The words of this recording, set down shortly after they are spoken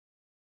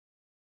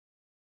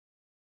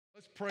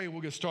Let's pray. We'll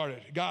get started.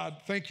 God,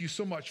 thank you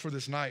so much for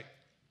this night.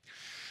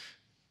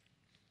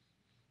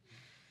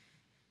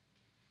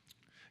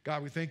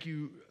 God, we thank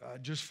you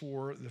just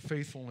for the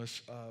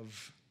faithfulness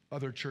of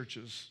other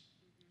churches.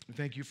 We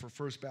thank you for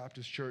First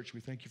Baptist Church.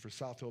 We thank you for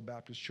South Hill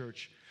Baptist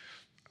Church,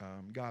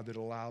 God, that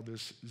allowed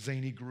this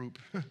zany group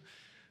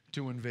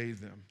to invade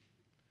them.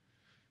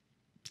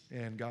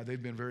 And God,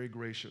 they've been very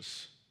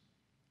gracious.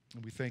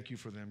 And we thank you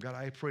for them. God,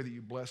 I pray that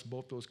you bless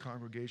both those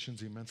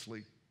congregations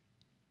immensely.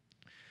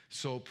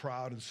 So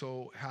proud and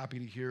so happy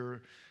to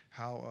hear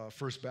how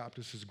First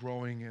Baptist is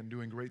growing and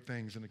doing great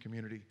things in the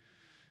community.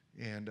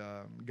 And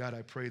God,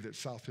 I pray that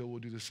South Hill will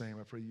do the same.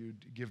 I pray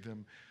you'd give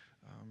them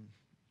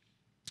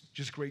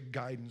just great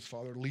guidance,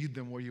 Father. Lead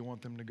them where you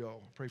want them to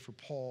go. I pray for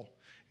Paul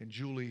and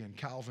Julie and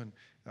Calvin,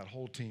 that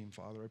whole team,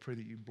 Father. I pray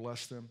that you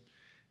bless them,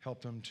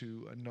 help them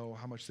to know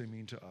how much they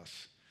mean to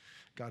us.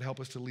 God,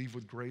 help us to leave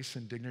with grace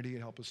and dignity,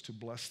 and help us to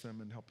bless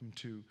them and help them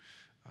to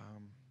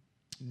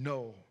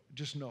know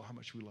how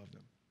much we love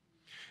them.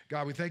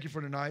 God, we thank you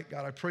for tonight.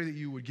 God, I pray that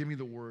you would give me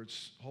the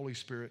words. Holy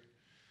Spirit,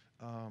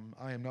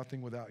 I am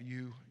nothing without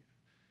you.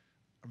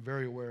 I'm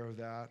very aware of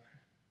that.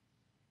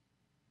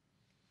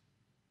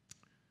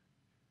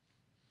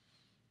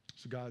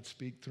 So God,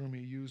 speak through me.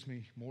 Use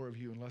me, more of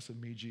you and less of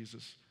me,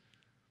 Jesus.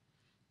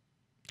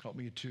 Help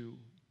me to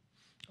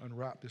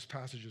unwrap this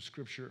passage of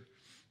Scripture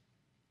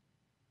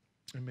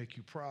and make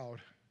you proud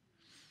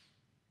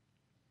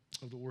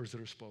of the words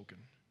that are spoken.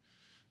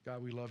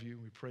 God, we love you.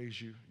 We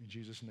praise you. In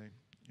Jesus' name,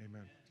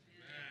 amen.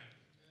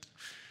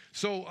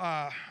 So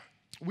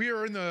we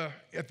are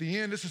at the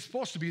end. This is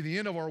supposed to be the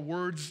end of our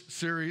Words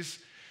series.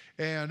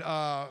 And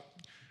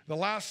the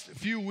last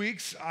few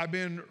weeks, I've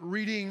been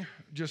reading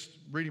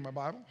my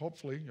Bible.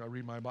 Hopefully, I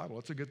read my Bible.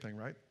 That's a good thing,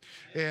 right?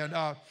 And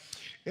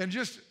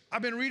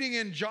I've been reading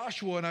in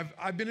Joshua, and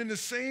I've been in the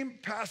same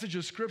passage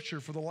of Scripture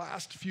for the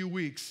last few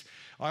weeks.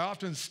 I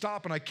often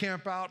stop and I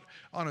camp out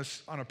on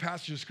a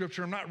passage of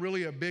Scripture. I'm not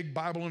really a big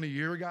Bible in a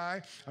year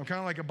guy. I'm kind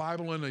of like a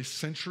Bible in a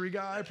century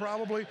guy,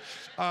 probably.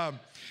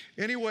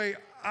 Anyway,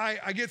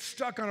 I get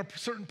stuck on a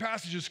certain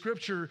passage of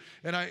Scripture,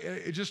 and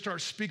it just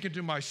starts speaking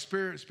to my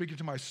spirit, speaking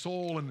to my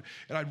soul, and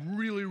I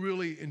really,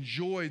 really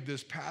enjoyed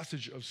this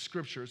passage of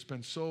Scripture. It's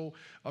been so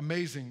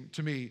amazing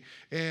to me.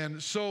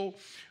 And so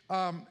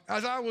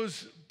as I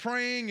was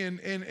praying,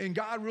 and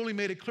God really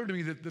made it clear to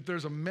me that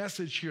there's a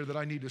message here that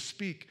I need to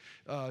speak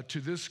to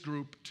this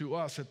group, to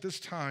us at this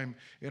time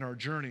in our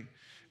journey.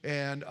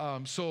 And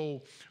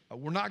so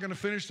we're not going to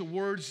finish the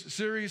Words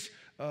series.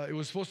 It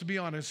was supposed to be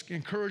on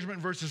encouragement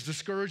versus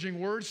discouraging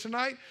words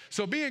tonight.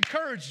 So be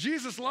encouraged.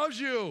 Jesus loves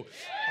you.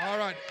 All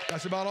right.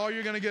 That's about all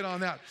you're going to get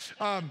on that.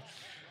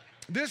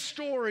 This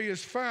story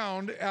is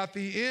found at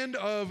the end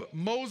of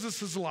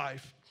Moses'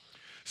 life.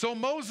 So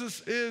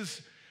Moses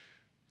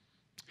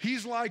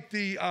he's like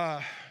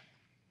the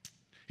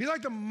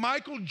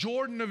Michael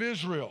Jordan of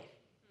Israel.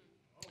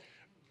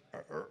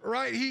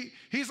 Right?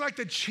 He's like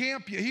the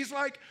champion. He's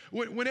like,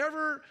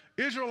 whenever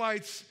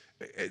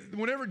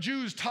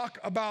Jews talk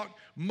about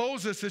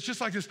Moses, it's just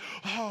like this,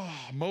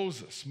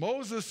 Moses.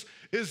 Moses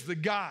is the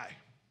guy,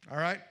 all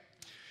right?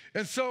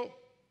 And so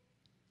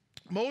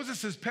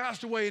Moses has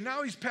passed away, and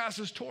now he's passed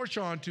his torch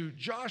on to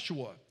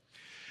Joshua.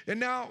 And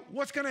now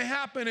what's going to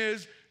happen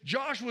is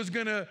Joshua's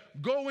going to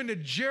go into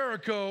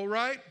Jericho,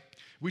 right?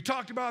 We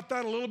talked about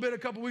that a little bit a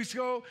couple weeks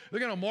ago. They're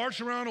going to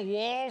march around a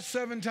wall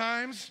 7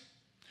 times.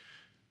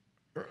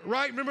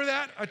 Right? Remember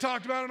that? I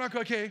talked about it.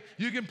 Okay,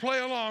 you can play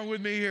along with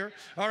me here.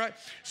 All right.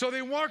 So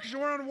they march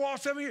around the wall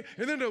 7 years,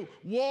 and then the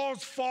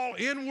walls fall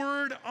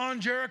inward on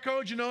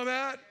Jericho. Did you know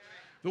that?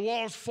 The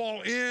walls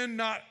fall in,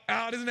 not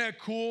out. Isn't that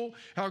cool?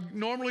 How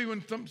normally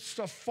when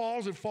stuff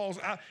falls, it falls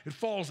out, it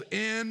falls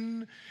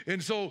in.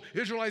 And so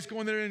Israelites go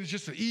in there, and it's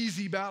just an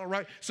easy battle,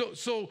 right?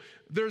 So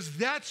there's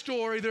that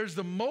story. There's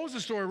the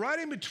Moses story. Right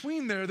in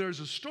between there's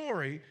a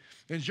story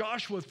in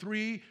Joshua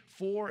 3,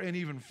 4, and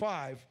even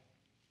 5.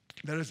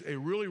 That is a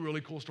really,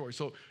 really cool story.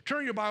 So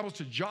turn your Bibles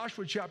to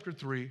Joshua chapter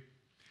 3.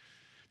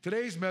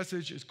 Today's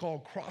message is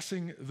called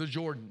Crossing the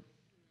Jordan.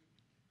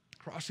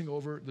 Crossing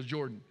over the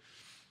Jordan.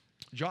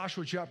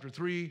 Joshua chapter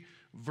 3,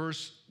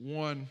 verse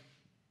 1.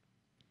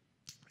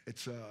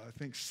 It's, I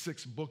think,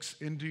 6 books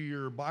into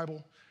your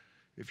Bible,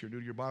 if you're new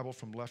to your Bible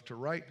from left to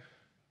right.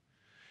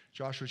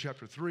 Joshua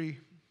chapter 3,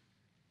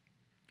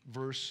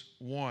 verse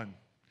 1.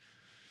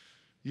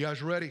 You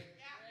guys ready?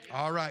 Yeah.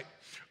 All right.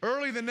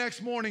 Early the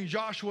next morning,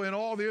 Joshua and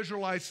all the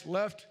Israelites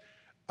left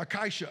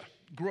Acacia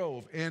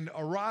Grove and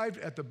arrived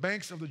at the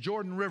banks of the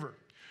Jordan River,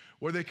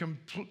 where they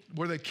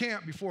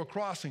camped before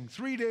crossing.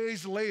 3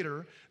 days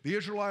later, the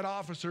Israelite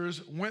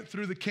officers went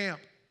through the camp,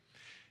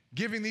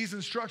 giving these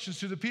instructions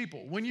to the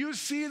people. When you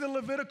see the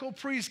Levitical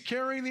priests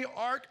carrying the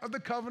Ark of the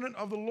Covenant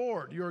of the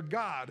Lord, your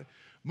God,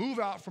 move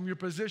out from your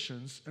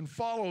positions and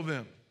follow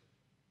them.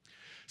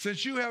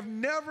 Since you have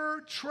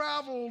never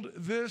traveled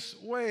this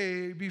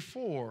way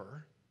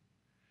before,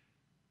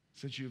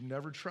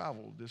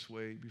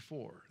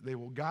 they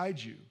will guide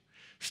you.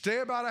 Stay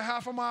about a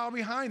half a mile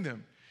behind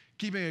them,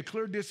 keeping a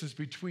clear distance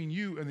between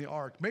you and the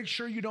ark. Make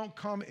sure you don't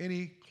come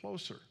any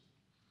closer.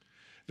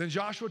 Then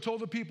Joshua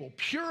told the people,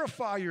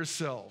 purify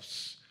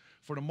yourselves,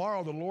 for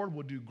tomorrow the Lord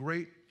will do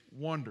great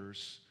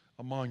wonders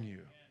among you.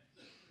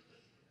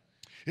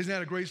 Isn't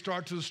that a great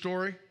start to the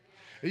story?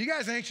 Are you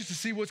guys anxious to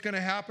see what's going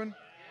to happen?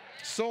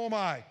 So am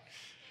I.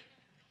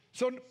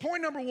 So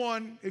point number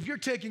one, if you're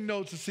taking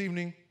notes this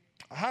evening,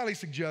 I highly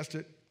suggest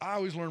it. I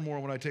always learn more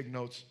when I take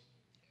notes.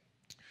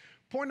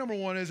 Point number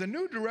one is a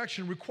new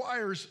direction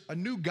requires a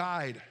new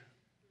guide.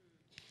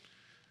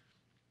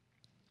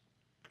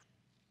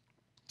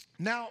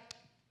 Now,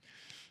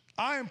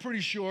 I am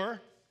pretty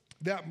sure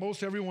that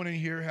most everyone in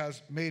here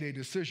has made a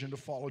decision to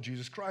follow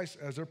Jesus Christ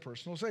as their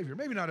personal Savior.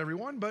 Maybe not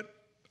everyone, but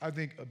I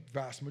think a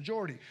vast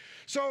majority.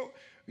 So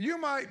you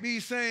might be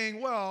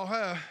saying,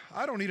 well,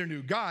 I don't need a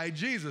new guide.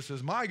 Jesus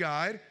is my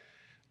guide.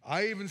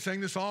 I even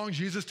sang the song,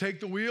 Jesus Take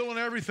the Wheel and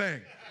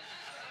everything.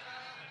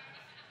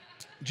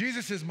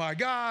 Jesus is my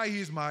guy.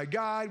 He's my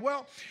guide.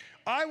 Well,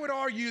 I would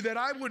argue that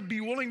I would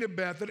be willing to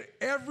bet that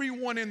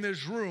everyone in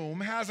this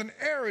room has an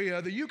area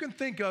that you can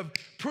think of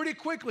pretty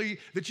quickly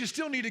that you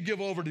still need to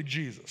give over to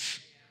Jesus.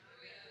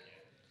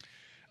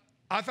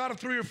 I thought of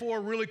 3 or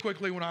 4 really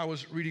quickly when I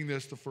was reading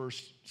this the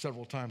first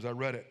several times I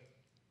read it.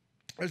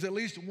 There's at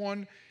least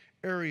one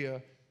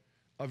area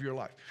of your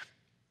life.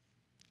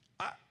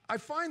 I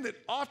find that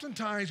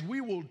oftentimes we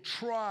will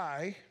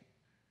try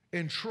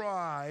and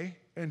try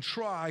and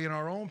try in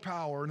our own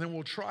power, and then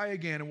we'll try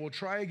again, and we'll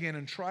try again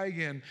and try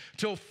again,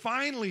 till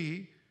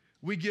finally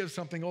we give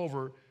something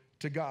over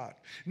to God.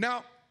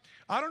 Now,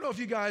 I don't know if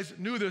you guys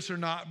knew this or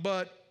not,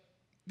 but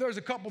there's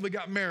a couple that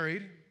got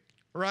married,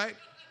 right?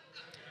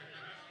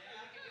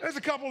 There's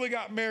a couple that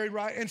got married,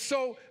 right? And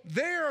so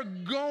they're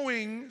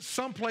going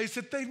someplace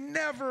that they've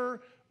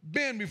never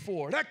been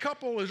before. That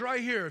couple is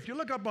right here. If you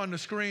look up on the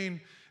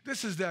screen,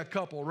 this is that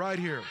couple right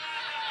here.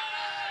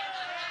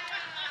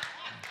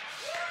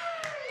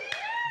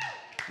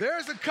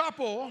 There's a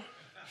couple.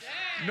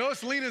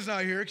 Notice Lena's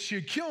not here.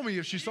 She'd kill me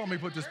if she saw me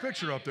put this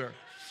picture up there.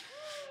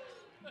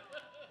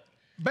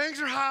 Bangs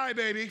are high,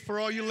 baby, for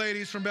all you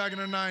ladies from back in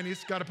the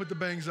 90s. Got to put the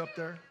bangs up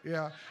there.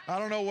 Yeah. I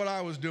don't know what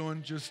I was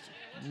doing. Just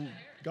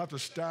got the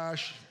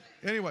stash.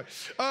 Anyway.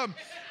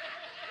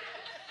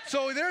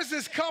 So there's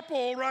this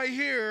couple right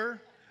here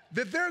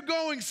that they're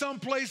going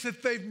someplace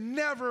that they've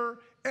never,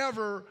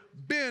 ever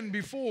been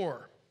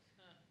before.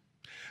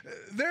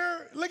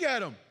 Look at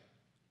them.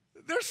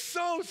 They're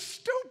so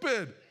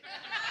stupid.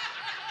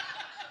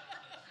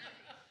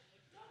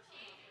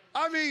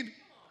 I mean,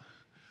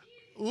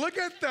 look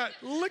at that.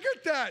 Look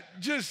at that.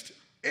 Just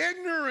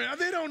ignorant.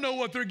 They don't know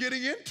what they're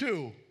getting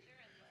into.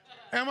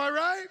 Am I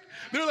right?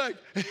 They're like,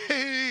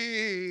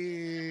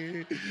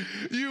 hey,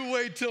 you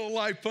wait till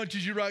life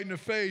punches you right in the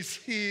face.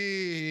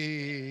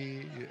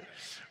 Hey.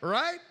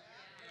 Right?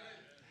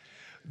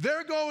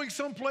 They're going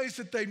someplace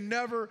that they've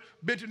never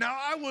been to. Now,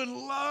 I would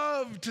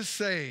love to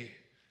stand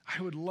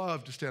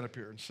up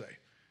here and say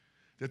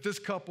that this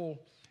couple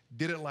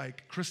did it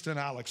like Krista and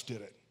Alex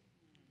did it.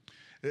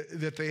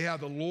 That they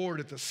had the Lord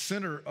at the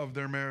center of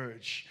their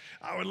marriage.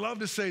 I would love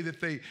to say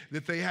that they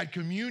had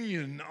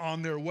communion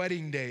on their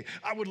wedding day.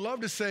 I would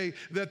love to say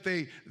that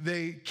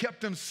they kept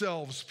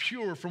themselves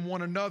pure from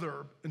one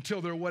another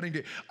until their wedding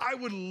day. I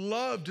would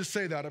love to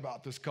say that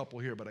about this couple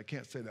here, but I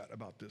can't say that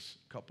about this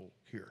couple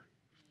here.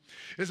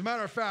 As a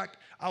matter of fact,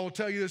 I will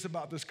tell you this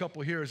about this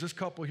couple here, is this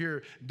couple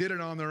here did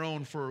it on their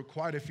own for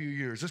quite a few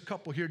years. This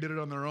couple here did it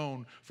on their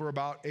own for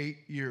about 8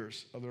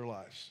 years of their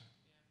lives.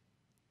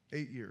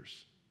 8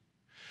 years.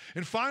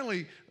 And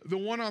finally, the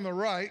one on the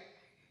right,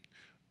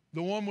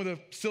 the one with a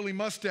silly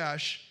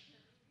mustache,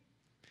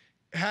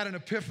 had an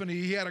epiphany.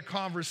 He had a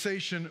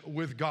conversation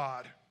with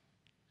God.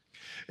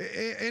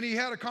 And he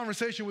had a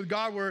conversation with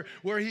God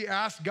where he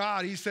asked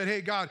God, he said, hey,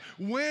 God,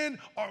 when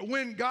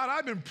God,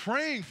 I've been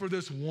praying for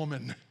this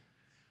woman.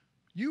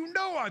 You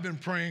know I've been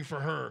praying for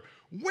her.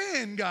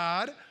 When,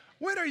 God,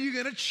 when are you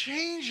going to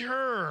change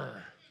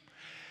her?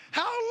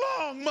 How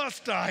long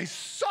must I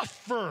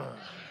suffer?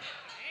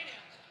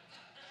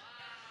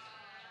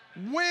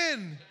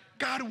 When,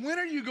 God, when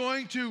are you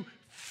going to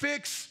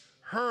fix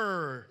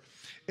her?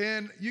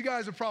 And you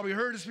guys have probably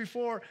heard this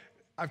before.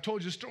 I've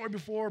told you a story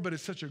before, but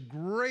it's such a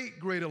great,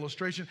 great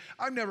illustration.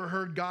 I've never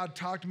heard God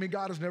talk to me.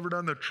 God has never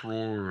done the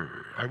Troy.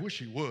 I wish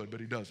he would, but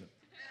he doesn't.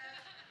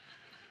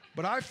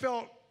 But I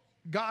felt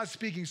God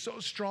speaking so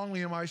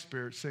strongly in my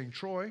spirit, saying,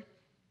 Troy,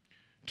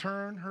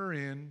 turn her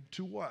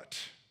into what?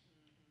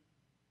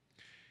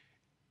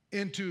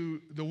 Into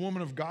the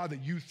woman of God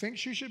that you think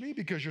she should be,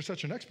 because you're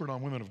such an expert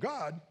on women of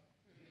God.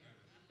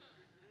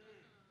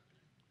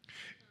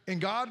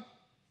 And God,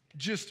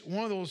 just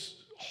one of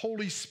those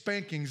holy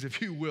spankings,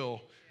 if you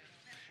will,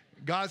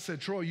 God said,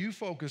 Troy, you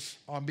focus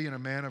on being a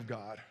man of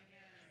God,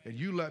 and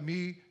you let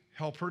me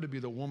help her to be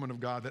the woman of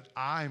God that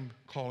I'm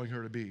calling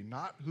her to be,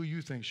 not who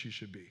you think she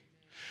should be.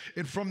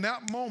 And from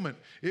that moment,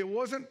 it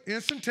wasn't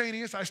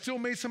instantaneous. I still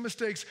made some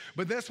mistakes,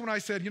 but that's when I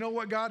said, you know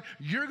what, God,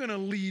 you're going to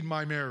lead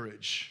my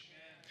marriage.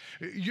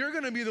 You're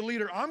going to be the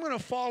leader. I'm going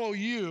to follow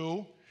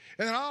you,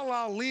 and then I'll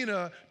allow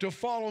Lena to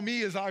follow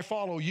me as I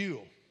follow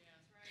you.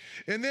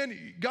 And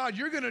then, God,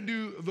 you're going to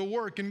do the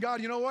work. And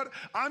God, you know what?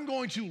 I'm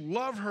going to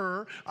love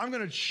her. I'm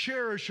going to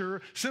cherish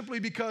her simply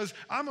because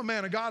I'm a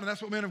man of God, and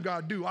that's what men of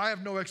God do. I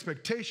have no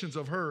expectations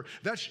of her.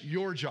 That's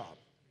your job.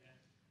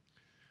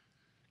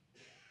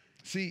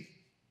 See,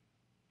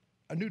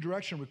 a new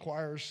direction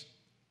requires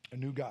a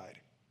new guide.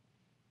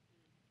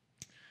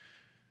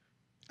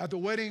 At the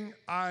wedding,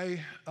 I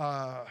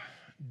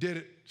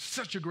did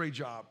such a great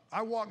job.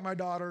 I walked my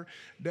daughter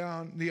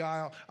down the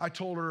aisle. I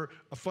told her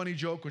a funny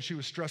joke when she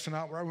was stressing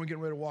out. Right when we were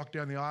getting ready to walk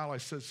down the aisle, I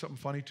said something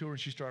funny to her, and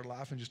she started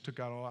laughing, just took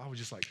out all. I was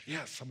just like,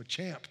 yes, I'm a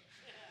champ.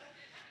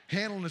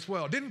 Handling this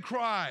well. Didn't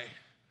cry.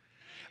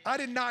 I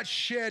did not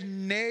shed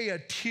nay a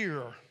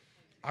tear.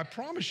 I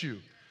promise you.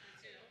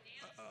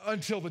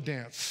 Until the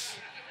dance.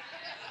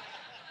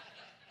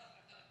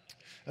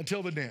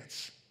 Until the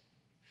dance.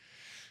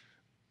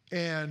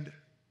 And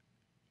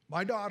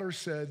my daughter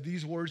said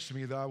these words to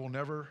me that I will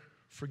never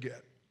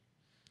forget.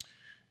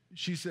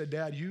 She said,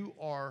 Dad, you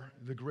are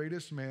the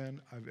greatest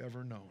man I've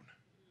ever known.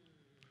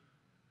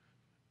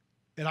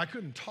 And I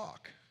couldn't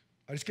talk.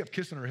 I just kept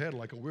kissing her head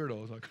like a weirdo.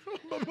 I was like,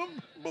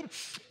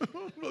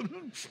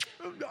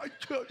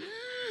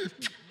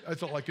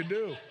 that's all I could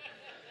do.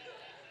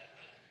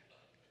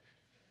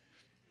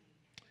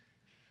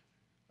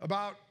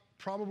 About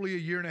probably a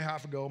year and a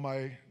half ago,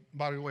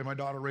 by the way, my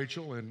daughter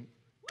Rachel and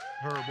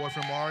her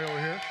boyfriend Mario are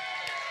here.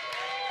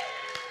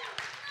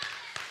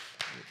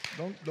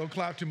 Don't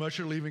clap too much.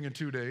 They're leaving in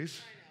 2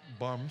 days.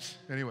 Bums.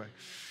 Anyway,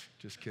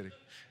 just kidding.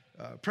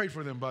 Pray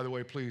for them, by the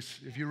way, please.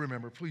 If you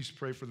remember, please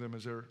pray for them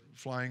as they're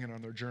flying and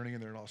on their journey,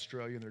 and they're in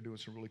Australia, and they're doing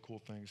some really cool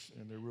things,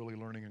 and they're really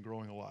learning and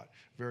growing a lot.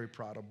 Very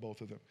proud of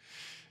both of them.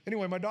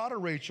 Anyway, my daughter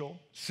Rachel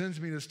sends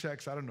me this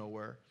text out of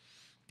nowhere,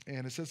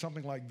 and it said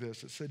something like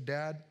this. It said,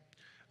 Dad,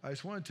 I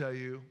just want to tell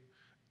you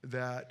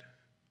that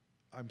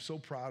I'm so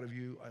proud of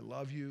you. I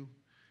love you,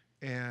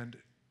 and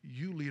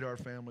you lead our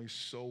family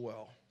so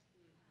well.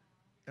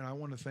 And I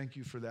want to thank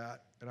you for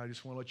that, and I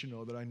just want to let you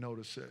know that I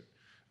notice it.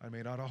 I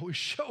may not always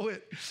show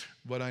it,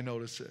 but I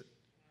notice it.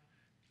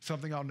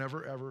 Something I'll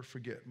never, ever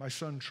forget. My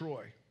son,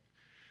 Troy,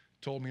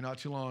 told me not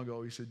too long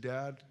ago, he said,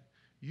 Dad,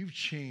 you've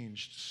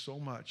changed so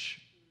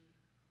much.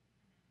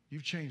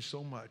 You've changed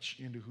so much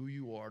into who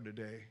you are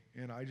today,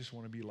 and I just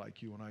want to be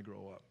like you when I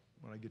grow up,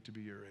 when I get to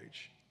be your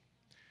age.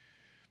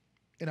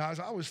 And as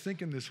I was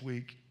thinking this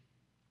week,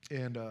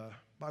 and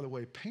by the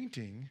way,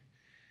 painting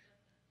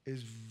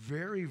is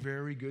very,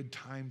 very good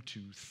time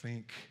to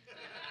think.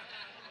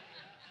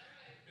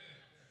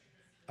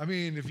 I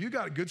mean, if you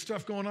got good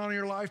stuff going on in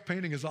your life,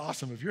 painting is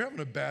awesome. If you're having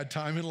a bad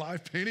time in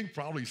life, painting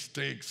probably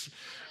stinks.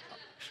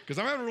 Because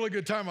I'm having a really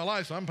good time in my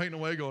life, so I'm painting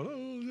away going,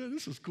 oh, yeah,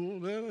 this is cool.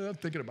 I'm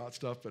thinking about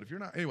stuff, but if you're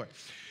not, anyway.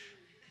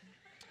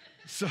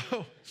 So,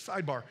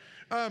 sidebar.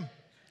 And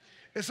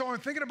so I'm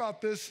thinking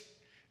about this,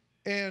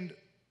 and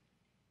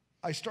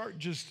I start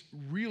just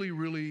really,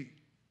 really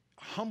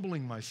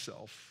humbling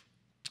myself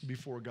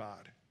before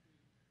God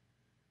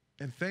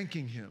and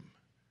thanking Him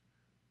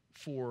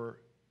for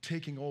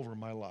taking over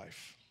my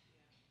life.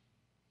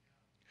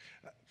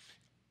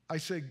 I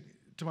say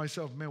to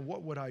myself, man,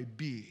 what would I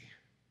be?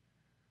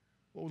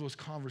 What would those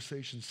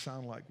conversations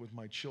sound like with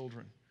my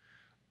children?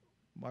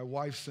 My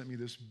wife sent me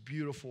this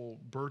beautiful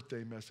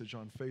birthday message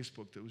on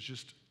Facebook that was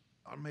just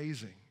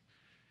amazing.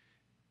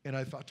 And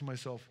I thought to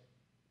myself,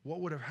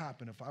 what would have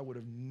happened if I would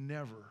have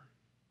never,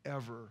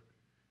 ever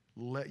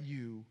let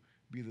you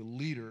be the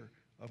leader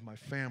of my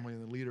family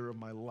and the leader of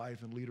my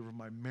life and leader of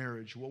my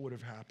marriage? What would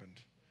have happened?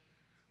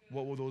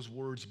 What would those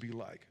words be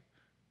like?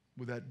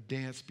 Would that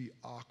dance be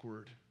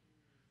awkward?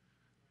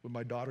 Would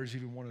my daughters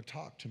even want to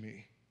talk to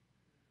me?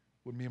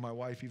 Would me and my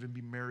wife even be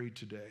married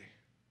today?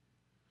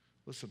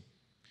 Listen,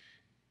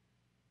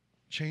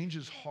 change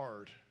is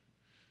hard.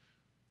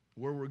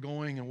 Where we're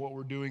going and what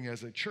we're doing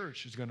as a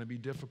church is going to be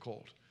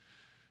difficult.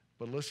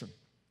 But listen,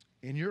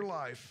 in your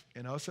life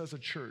and us as a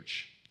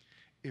church,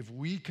 if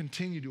we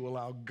continue to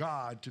allow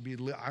God to be,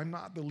 I'm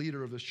not the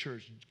leader of this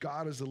church.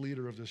 God is the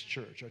leader of this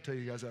church. I tell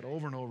you guys that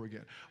over and over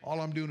again. All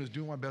I'm doing is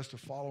doing my best to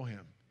follow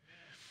Him.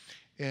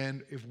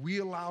 And if we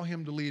allow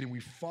Him to lead and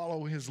we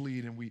follow His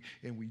lead and we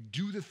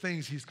do the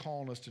things He's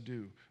calling us to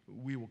do,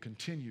 we will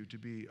continue to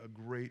be a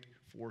great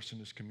force in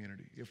this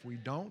community. If we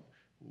don't,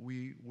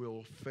 we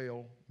will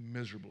fail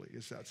miserably.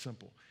 It's that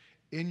simple.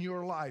 In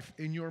your life,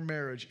 in your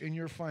marriage, in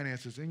your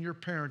finances, in your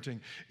parenting,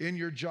 in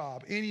your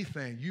job,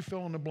 anything, you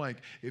fill in the blank.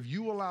 If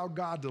you allow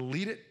God to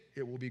lead it,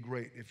 it will be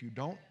great. If you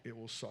don't, it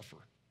will suffer.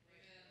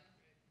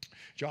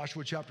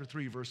 Joshua chapter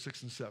 3, verse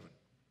 6 and 7.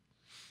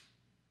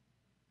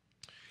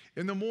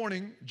 In the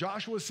morning,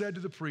 Joshua said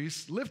to the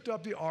priests, lift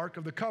up the ark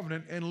of the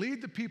covenant and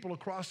lead the people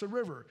across the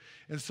river.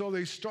 And so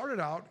they started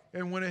out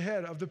and went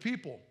ahead of the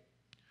people.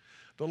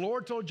 The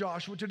Lord told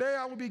Joshua, today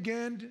I will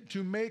begin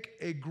to make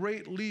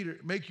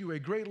you a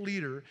great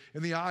leader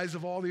in the eyes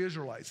of all the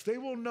Israelites. They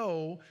will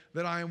know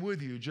that I am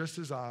with you just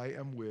as I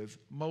am with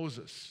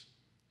Moses.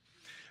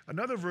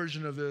 Another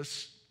version of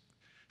this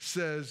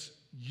says,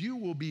 you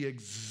will be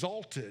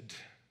exalted.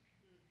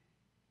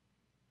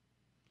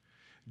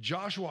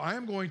 Joshua, I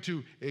am going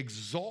to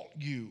exalt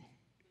you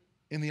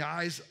in the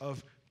eyes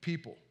of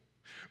people.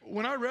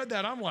 When I read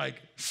that, I'm like,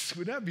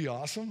 would that be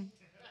awesome?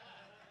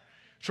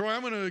 Troy,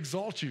 I'm going to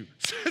exalt you.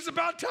 It's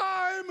about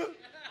time.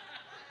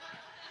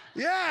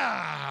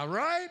 Yeah,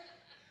 right?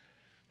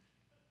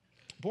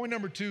 Point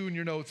number 2 in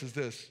your notes is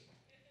this.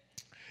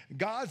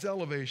 God's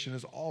elevation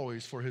is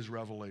always for his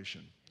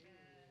revelation.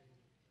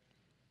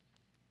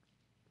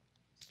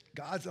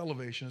 God's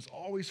elevation is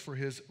always for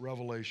his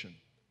revelation.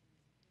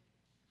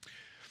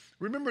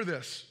 Remember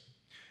this.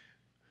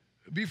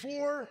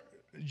 Before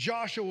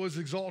Joshua was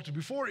exalted,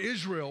 before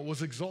Israel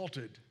was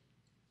exalted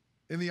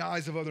in the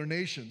eyes of other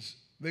nations,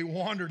 they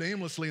wandered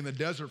aimlessly in the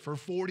desert for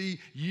 40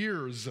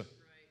 years.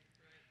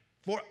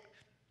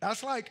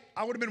 That's like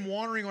I would have been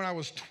wandering when I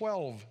was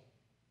 12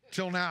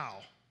 till now.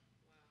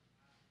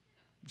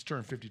 It's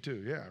turned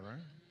 52, yeah,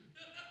 right?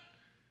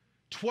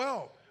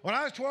 12. When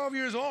I was 12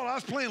 years old, I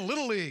was playing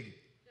Little League.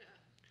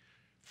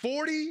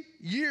 40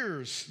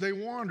 years they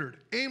wandered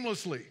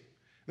aimlessly.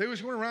 They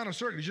just went around in a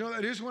circle. Did you know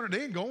that? They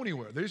didn't go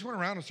anywhere. They just went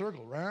around in a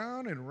circle,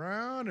 round and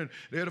round, and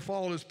they had to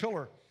follow this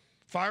pillar.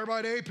 Fire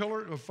by day,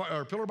 pillar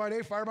by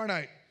day, fire by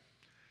night.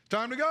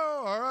 Time to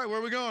go. All right, where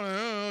are we going?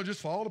 Oh,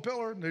 just follow the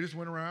pillar. And they just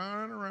went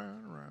around and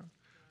around and around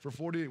for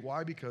 40 days.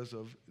 Why? Because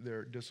of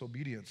their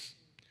disobedience.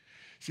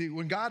 See,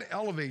 when God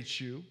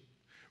elevates you,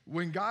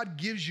 when God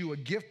gives you a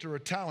gift or a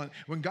talent,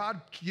 when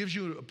God gives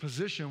you a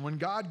position, when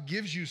God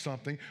gives you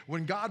something,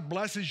 when God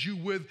blesses you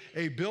with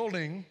a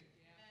building,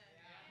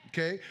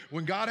 okay,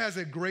 when God has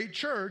a great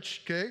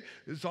church, okay,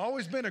 it's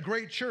always been a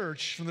great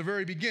church from the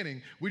very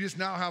beginning. We just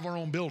now have our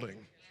own building.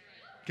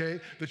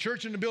 Okay, the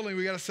church and the building,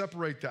 we got to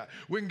separate that.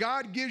 When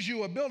God gives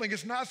you a building,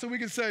 it's not so we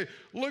can say,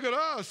 look at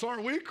us,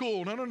 aren't we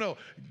cool? No, no, no.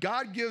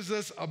 God gives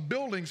us a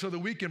building so that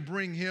we can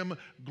bring him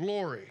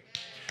glory.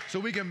 So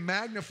we can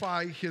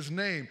magnify his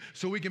name,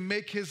 so we can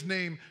make his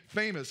name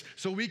famous,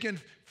 so we can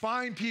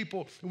find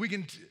people, we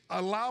can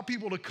allow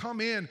people to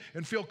come in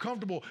and feel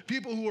comfortable.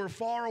 People who are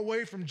far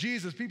away from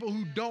Jesus, people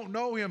who don't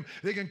know him,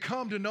 they can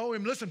come to know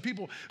him. Listen,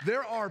 people,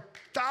 there are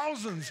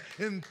thousands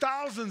and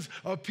thousands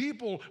of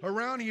people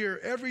around here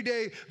every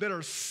day that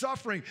are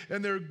suffering,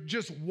 and they're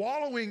just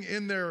wallowing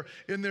in their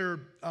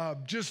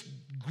just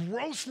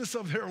grossness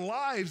of their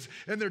lives,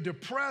 and they're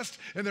depressed,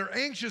 and they're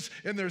anxious,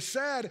 and they're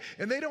sad,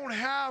 and they don't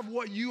have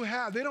what you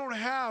have. They don't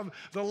have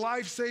the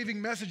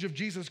life-saving message of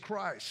Jesus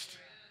Christ.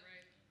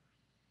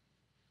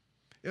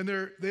 And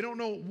they don't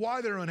know why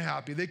they're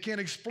unhappy. They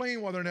can't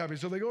explain why they're unhappy.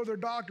 So they go to their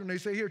doctor and they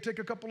say, here, take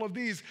a couple of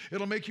these.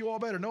 It'll make you all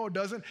better. No, it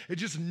doesn't. It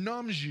just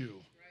numbs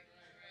you.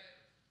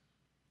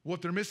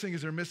 What they're missing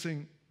is they're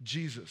missing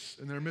Jesus,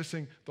 and they're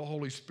missing the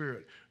Holy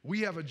Spirit.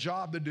 We have a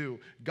job to do.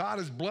 God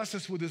has blessed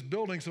us with this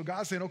building, so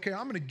God's saying, okay,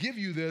 I'm going to give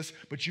you this,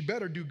 but you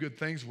better do good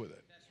things with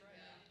it. That's right.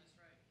 That's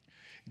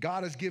right.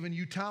 God has given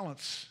you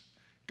talents.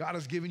 God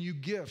has given you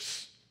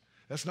gifts.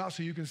 That's not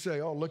so you can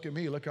say, oh, look at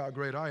me, look how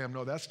great I am.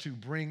 No, that's to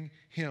bring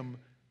him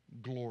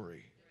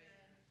glory.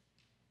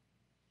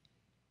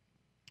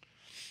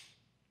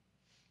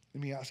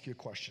 Let me ask you a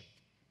question.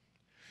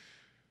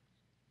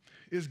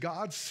 Is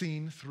God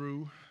seen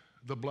through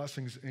the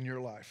blessings in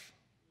your life?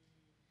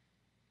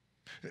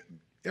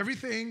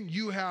 Everything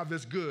you have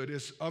that's good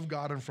is of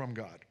God and from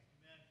God.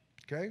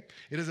 Okay?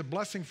 It is a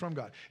blessing from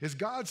God. Is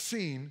God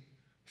seen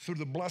through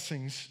the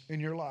blessings in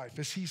your life?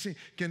 Is he seen?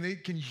 Can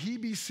he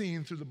be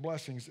seen through the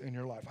blessings in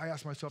your life? I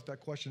asked myself that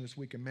question this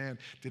week, and man,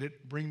 did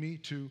it bring me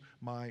to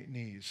my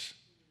knees.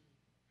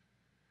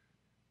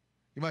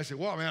 You might say,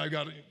 well, man,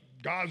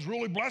 God's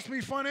really blessed me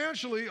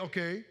financially.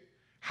 Okay,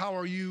 how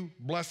are you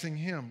blessing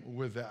him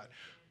with that?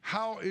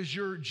 How is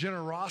your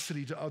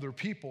generosity to other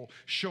people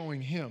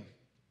showing him?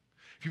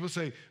 People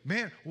say,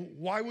 man,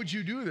 why would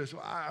you do this?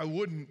 I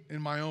wouldn't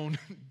in my own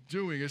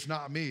doing. It's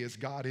not me, it's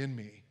God in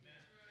me.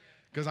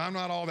 Because I'm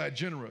not all that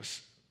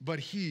generous, but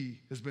he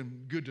has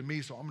been good to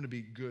me, so I'm going to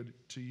be good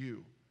to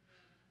you.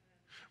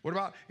 What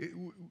about,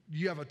 do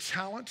you have a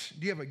talent?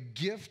 Do you have a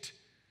gift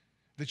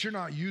that you're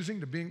not using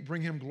to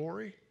bring him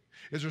glory?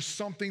 Is there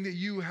something that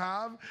you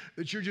have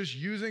that you're just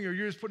using, or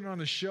you're just putting it on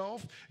the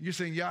shelf? You're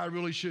saying, yeah, I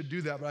really should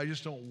do that, but I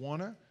just don't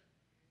want to?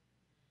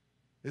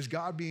 Is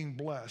God being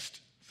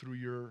blessed through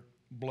your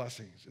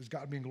blessings? Is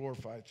God being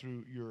glorified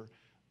through your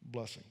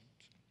blessings?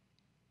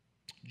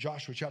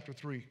 Joshua chapter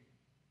 3.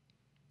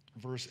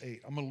 Verse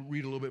 8. I'm going to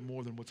read a little bit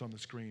more than what's on the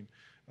screen.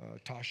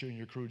 Tasha and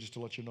your crew, just to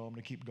let you know, I'm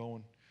going to keep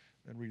going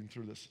and reading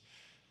through this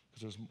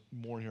because there's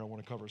more in here I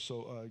want to cover.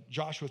 So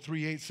Joshua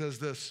 3:8 says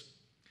this.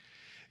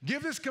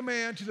 Give this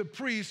command to the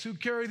priests who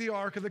carry the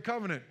Ark of the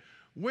Covenant.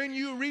 When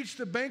you reach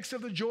the banks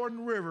of the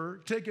Jordan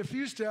River, take a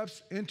few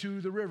steps into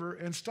the river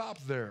and stop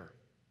there.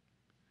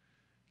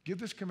 Give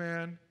this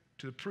command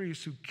to the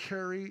priests who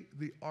carry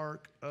the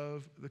Ark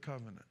of the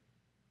Covenant.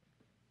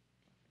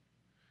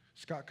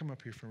 Scott, come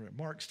up here for a minute.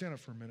 Mark, stand up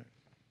for a minute.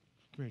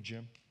 Come here,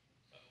 Jim.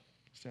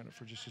 Stand up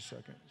for just a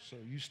second. So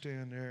you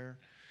stand there.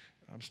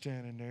 I'm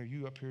standing there.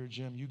 You up here,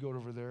 Jim. You go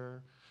over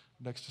there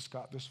next to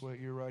Scott this way.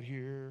 You're right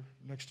here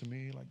next to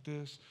me like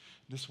this.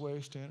 This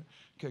way, stand.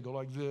 Okay, go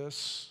like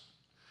this.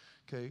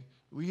 Okay,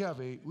 we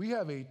have a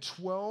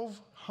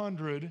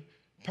 1,200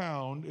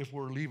 pound, if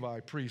we're Levi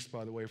priests,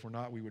 by the way. If we're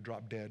not, we would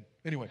drop dead.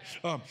 Anyway,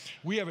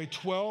 we have a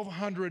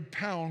 1,200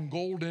 pound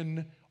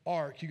golden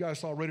ark. You guys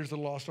saw Raiders of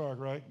the Lost Ark,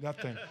 right?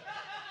 That thing.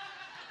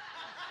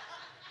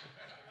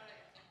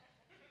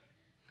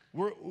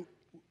 We're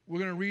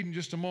going to read in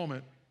just a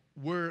moment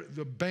where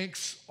the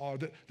banks are.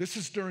 This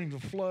is during the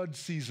flood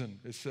season,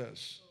 it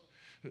says.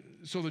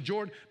 So the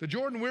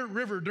Jordan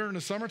River during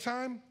the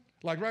summertime,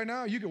 like right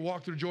now, you can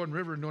walk through the Jordan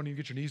River and don't even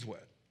get your knees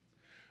wet.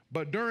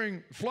 But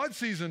during flood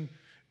season,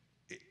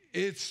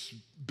 it's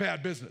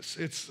bad business.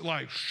 It's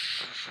like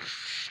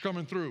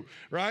coming through,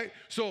 right?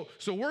 So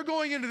we're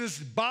going into this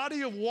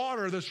body of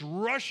water, this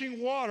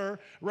rushing water,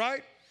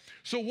 right?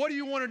 So what do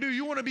you want to do?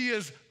 You want to be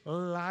as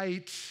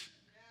light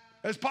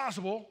as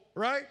possible,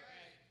 right?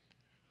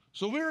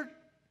 So we're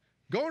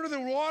going to the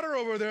water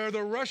over there,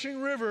 the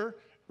rushing river.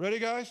 Ready,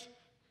 guys?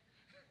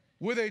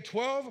 With a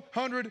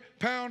 1,200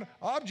 pound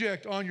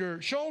object on your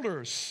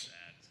shoulders.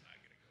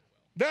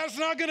 That's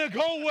not going to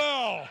go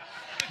well.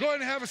 Go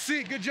ahead and have a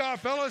seat. Good job,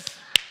 fellas.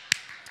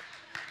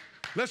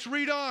 Let's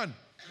read on.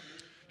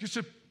 That's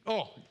right.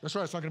 It's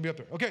not going to be up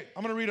there. Okay,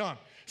 I'm going to read on.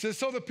 It says,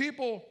 so the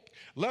people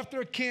left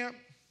their camp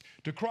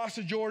to cross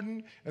the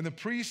Jordan, and the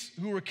priests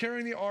who were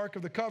carrying the Ark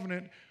of the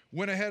Covenant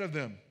went ahead of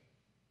them.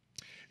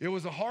 It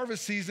was a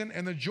harvest season,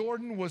 and the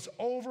Jordan was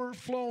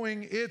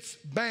overflowing its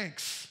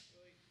banks.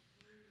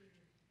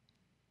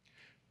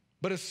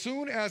 But as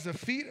soon as the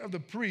feet of the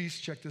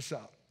priests, check this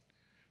out,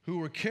 who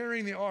were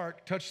carrying the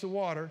ark touched the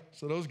water,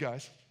 so those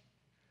guys,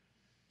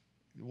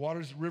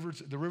 the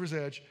river's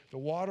edge, the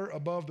water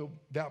above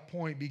that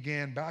point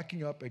began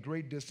backing up a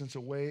great distance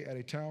away at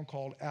a town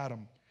called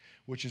Adam,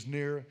 which is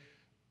near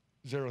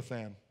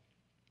Zarethan.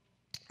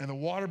 And the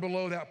water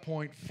below that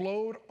point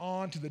flowed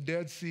on to the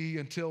Dead Sea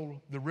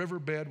until the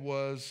riverbed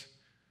was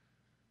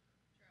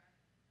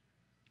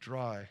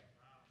dry.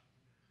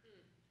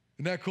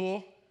 Isn't that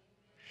cool?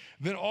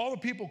 Then all the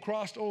people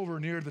crossed over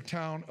near the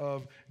town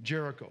of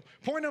Jericho.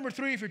 Point number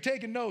 3, if you're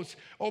taking notes,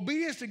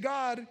 obedience to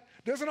God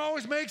doesn't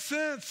always make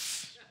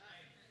sense.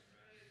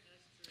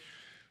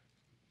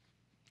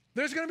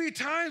 There's going to be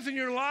times in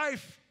your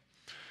life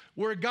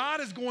where God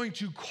is going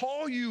to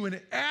call you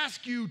and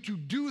ask you to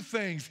do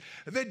things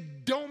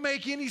that don't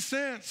make any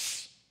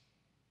sense.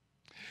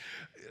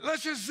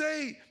 Let's just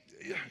say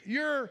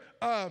you're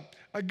a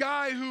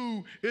guy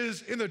who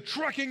is in the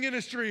trucking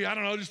industry. I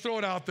don't know, just throw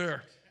it out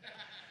there.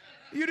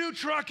 You do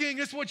trucking,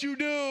 it's what you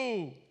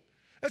do.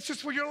 That's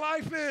just what your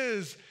life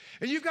is.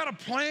 And you've got a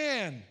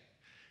plan.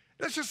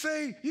 Let's just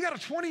say you got a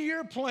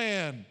 20-year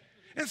plan.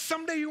 And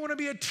someday you want to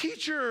be a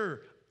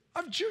teacher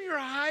of junior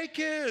high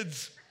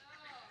kids.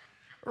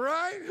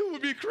 Right? Who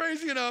would be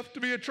crazy enough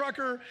to be a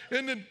trucker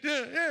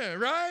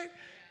right?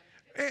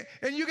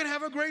 And you can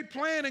have a great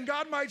plan, and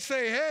God might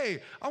say,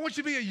 hey, I want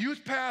you to be a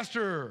youth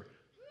pastor.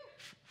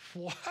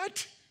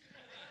 What?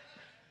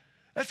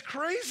 That's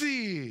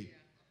crazy.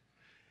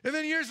 And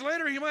then years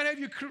later, he might have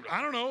you,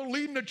 I don't know,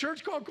 leading a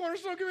church called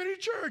Cornerstone Community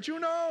Church. Who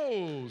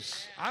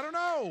knows? I don't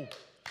know.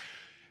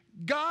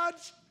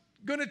 God's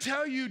going to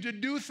tell you to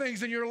do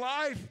things in your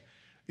life.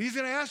 He's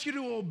going to ask you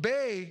to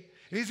obey.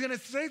 He's going to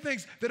say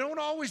things that don't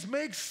always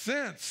make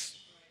sense.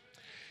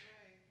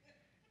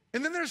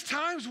 And then there's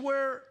times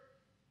where,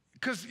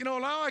 because,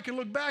 now I can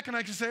look back and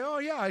I can say, oh,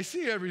 yeah, I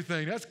see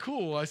everything. That's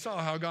cool. I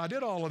saw how God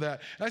did all of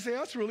that. And I say,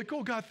 that's really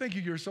cool. God, thank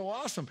you. You're so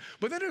awesome.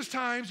 But then there's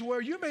times where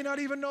you may not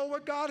even know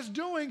what God is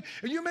doing,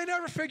 and you may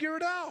never figure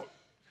it out.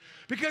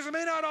 Because it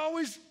may not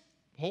always,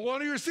 hold on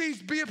to your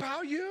seats, be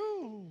about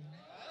you.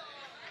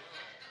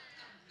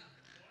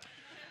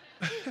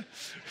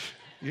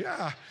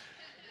 Yeah.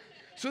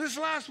 So this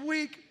last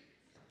week,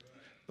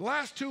 the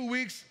last 2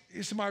 weeks,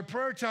 is my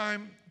prayer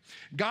time.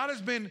 God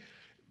has been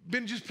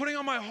just putting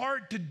on my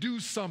heart to do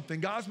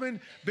something. God's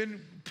been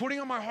putting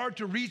on my heart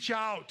to reach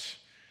out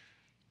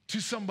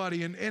to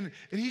somebody. And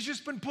he's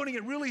just been putting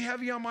it really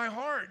heavy on my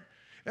heart.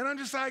 And I'm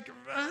just like,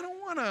 I don't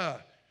want to.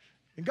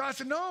 And God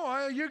said,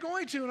 no, you're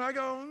going to. And I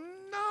go,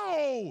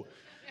 no.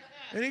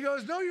 And he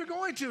goes, no, you're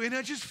going to. And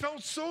I just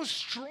felt so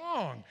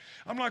strong.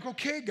 I'm like,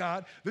 okay,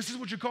 God, this is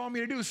what you're calling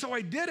me to do. So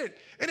I did it.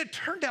 And it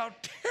turned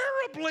out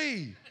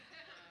terribly.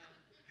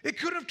 It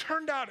could have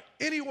turned out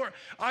anywhere.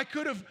 I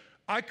could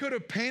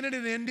have painted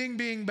an ending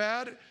being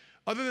bad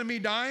other than me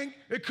dying.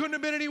 It couldn't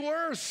have been any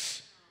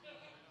worse.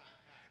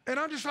 And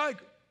I'm just like,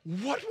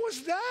 what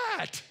was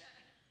that?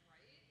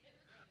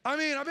 I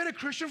mean, I've been a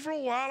Christian for a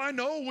while. I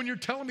know when you're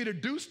telling me to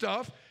do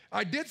stuff,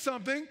 I did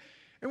something.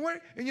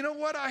 And you know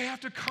what? I have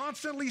to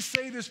constantly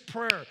say this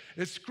prayer.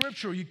 It's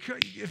scriptural.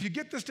 If you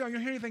get this down, you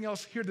don't hear anything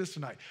else, hear this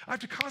tonight. I have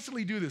to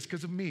constantly do this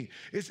because of me.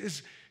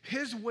 It's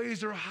his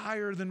ways are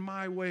higher than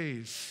my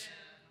ways.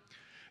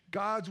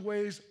 God's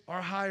ways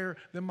are higher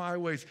than my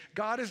ways.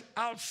 God is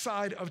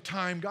outside of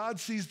time. God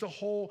sees the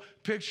whole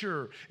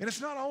picture. And it's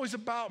not always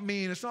about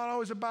me, and it's not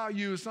always about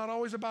you. It's not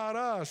always about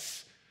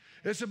us.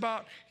 It's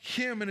about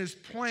him and his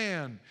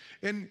plan,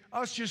 and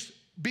us just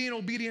being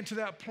obedient to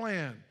that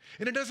plan.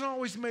 And it doesn't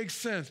always make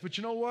sense, but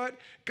you know what?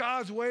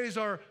 God's ways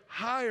are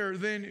higher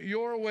than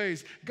your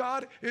ways.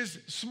 God is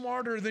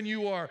smarter than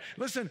you are.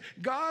 Listen,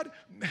 God,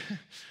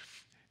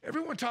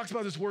 everyone talks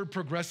about this word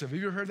progressive. Have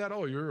you ever heard that?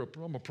 Oh,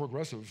 I'm a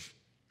progressive.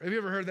 Have you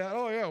ever heard that?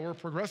 Oh, yeah, we're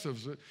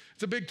progressives.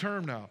 It's a big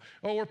term now.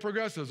 Oh, we're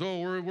progressives. Oh,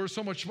 we're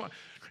so much smart.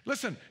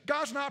 Listen,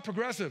 God's not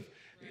progressive.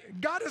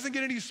 God doesn't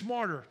get any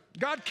smarter.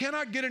 God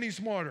cannot get any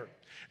smarter.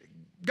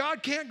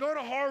 God can't go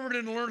to Harvard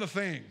and learn a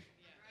thing.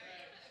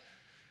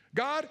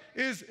 God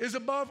is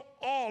above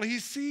all. He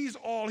sees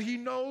all. He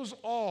knows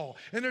all.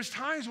 And there's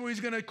times where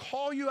he's going to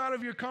call you out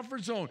of your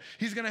comfort zone.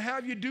 He's going to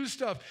have you do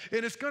stuff.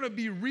 And it's going to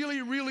be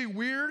really, really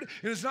weird.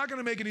 And it's not going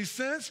to make any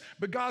sense.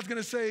 But God's going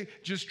to say,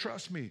 just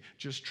trust me.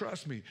 Just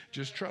trust me.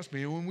 Just trust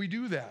me. And when we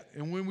do that,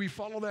 and when we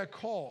follow that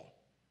call,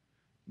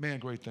 man,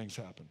 great things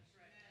happen.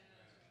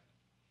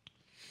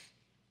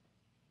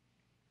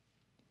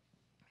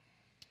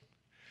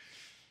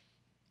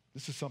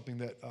 This is something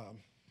that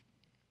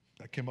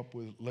I came up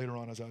with later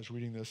on as I was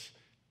reading this.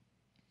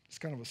 It's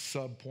kind of a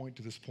sub-point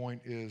to this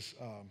point is,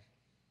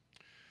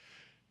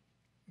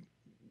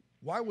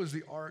 why was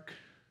the ark,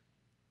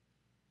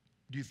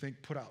 do you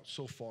think, put out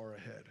so far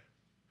ahead?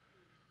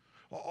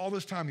 All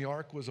this time, the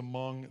ark was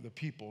among the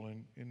people,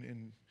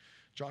 and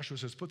Joshua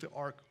says, put the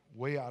ark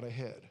way out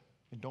ahead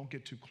and don't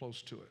get too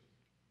close to it.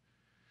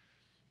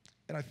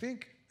 And I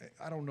think,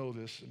 I don't know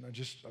this, and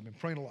I've been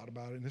praying a lot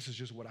about it, and this is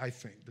just what I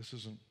think. This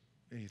isn't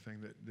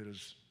anything that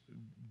is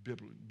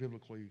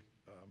biblically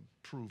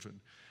proven.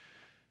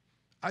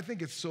 I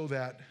think it's so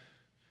that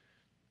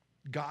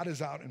God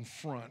is out in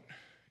front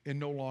and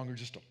no longer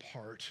just a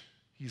part.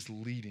 He's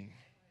leading.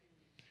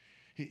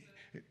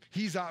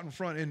 He's out in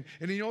front. And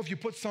you know, if you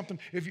put something,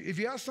 if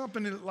you have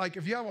something like,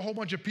 if you have a whole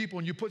bunch of people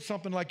and you put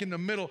something like in the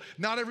middle,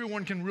 not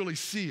everyone can really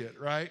see it,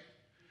 right?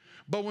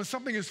 But when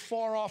something is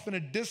far off in a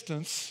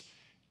distance,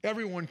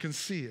 everyone can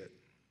see it,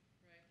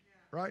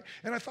 right?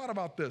 And I thought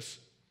about this.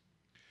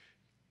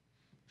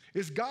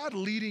 Is God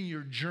leading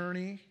your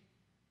journey,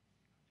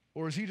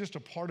 or is he just a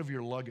part of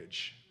your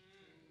luggage?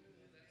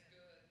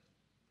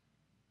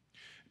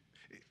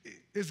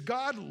 Is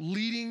God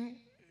leading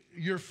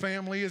your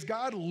family? Is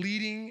God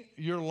leading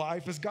your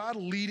life? Is God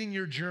leading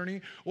your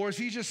journey, or is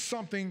he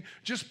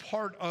just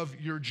part of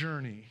your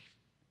journey?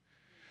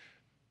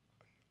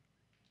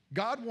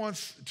 God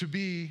wants to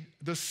be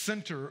the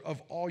center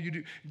of all you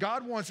do.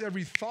 God wants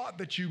every thought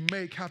that you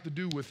make have to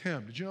do with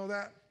him. Did you know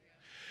that?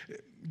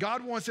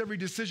 God wants every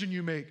decision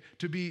you make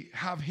to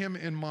have him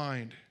in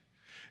mind.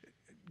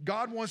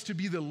 God wants to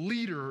be the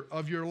leader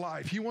of your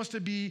life. He wants to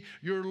be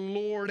your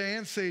Lord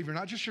and Savior,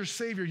 not just your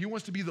Savior. He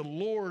wants to be the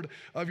Lord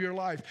of your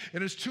life.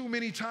 And there's too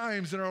many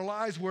times in our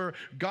lives where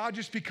God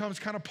just becomes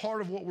kind of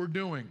part of what we're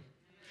doing.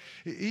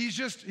 He's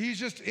just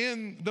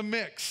in the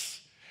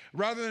mix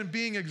rather than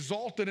being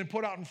exalted and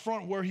put out in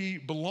front where he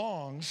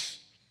belongs.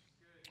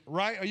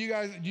 Right? Do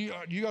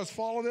you guys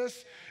follow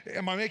this?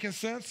 Am I making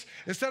sense?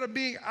 Instead of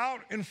being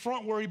out in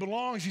front where he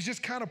belongs, he's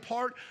just kind of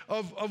part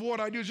of what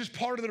I do. It's just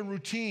part of the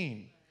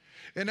routine.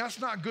 And that's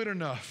not good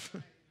enough.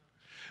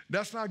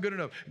 That's not good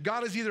enough.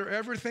 God is either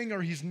everything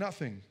or he's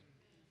nothing.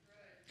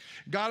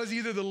 God is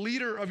either the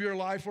leader of your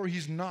life or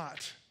he's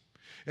not.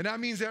 And that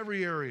means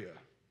every area.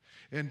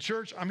 And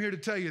church, I'm here to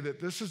tell you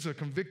that this is a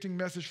convicting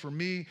message for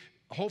me.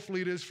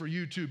 Hopefully it is for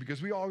you too,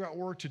 because we all got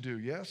work to do,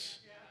 yes?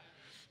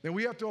 Then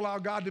we have to allow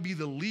God to be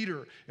the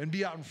leader and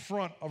be out in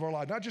front of our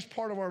life. Not just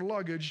part of our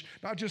luggage,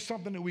 not just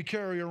something that we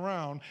carry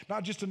around,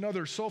 not just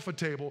another sofa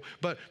table,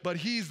 but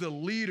he's the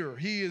leader.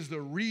 He is the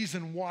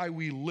reason why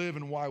we live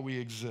and why we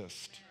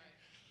exist.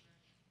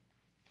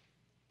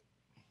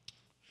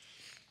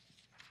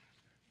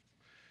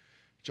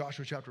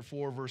 Joshua chapter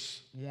 4,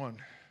 verse 1,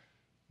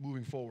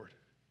 moving forward.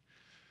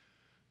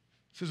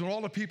 It says, when all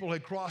the people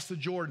had crossed the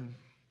Jordan,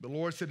 the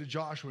Lord said to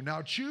Joshua,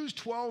 now choose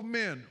 12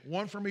 men,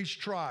 one from each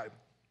tribe.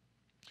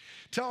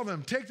 Tell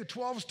them, take the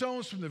 12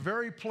 stones from the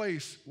very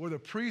place where the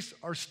priests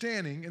are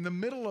standing in the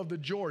middle of the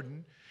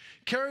Jordan,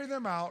 carry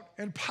them out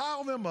and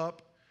pile them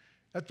up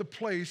at the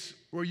place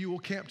where you will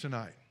camp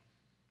tonight.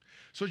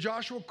 So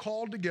Joshua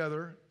called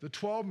together the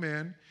 12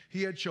 men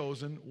he had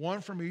chosen,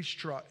 one of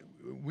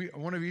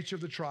each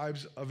of the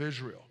tribes of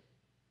Israel.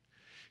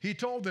 He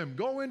told them,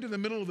 go into the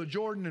middle of the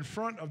Jordan in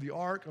front of the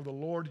ark of the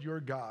Lord your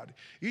God.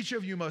 Each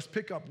of you must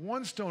pick up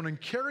one stone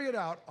and carry it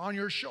out on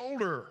your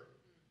shoulder.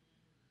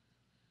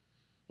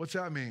 What's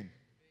that mean?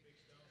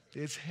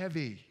 It's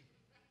heavy.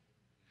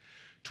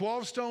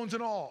 12 stones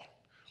in all,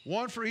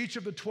 one for each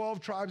of the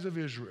 12 tribes of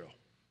Israel.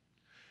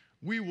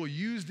 We will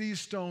use these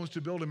stones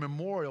to build a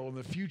memorial in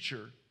the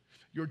future.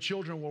 Your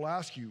children will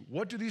ask you,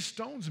 what do these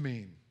stones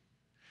mean?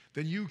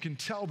 Then you can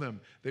tell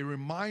them, they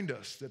remind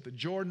us that the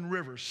Jordan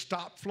River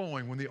stopped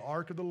flowing when the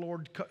ark of the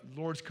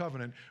Lord's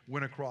covenant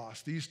went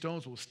across. These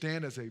stones will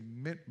stand as a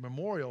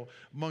memorial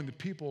among the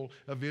people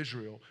of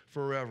Israel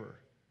forever.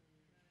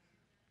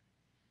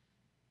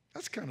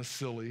 That's kind of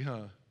silly,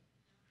 huh?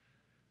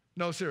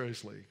 No,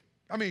 seriously.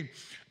 I mean,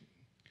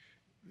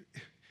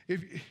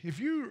 if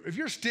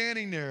you're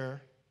standing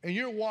there and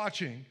you're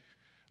watching,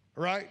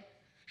 right?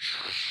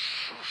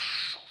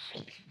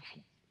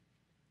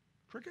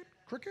 Cricket,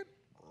 cricket.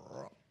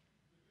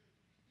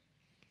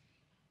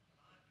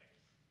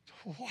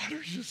 The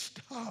water just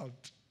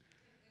stopped.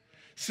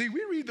 See,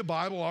 we read the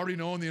Bible already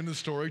knowing the end of the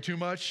story too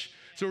much.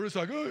 So we're just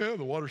like, oh yeah,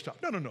 the water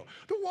stopped. No.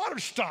 The water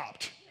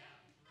stopped.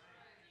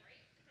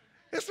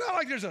 It's not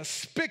like there's a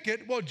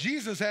spigot. Well,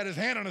 Jesus had his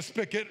hand on a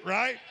spigot,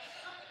 right?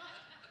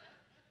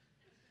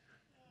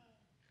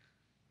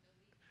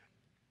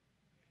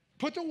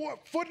 Put the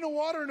foot in the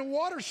water and the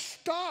water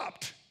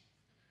stopped.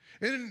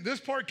 And then this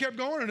part kept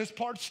going and this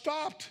part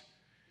stopped.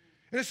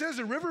 And it says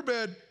the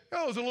riverbed,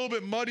 it was a little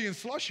bit muddy and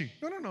slushy.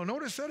 No. Know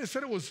what it said? It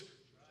said it was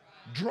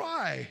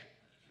dry.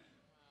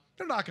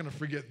 They're not going to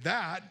forget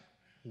that,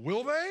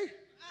 will they?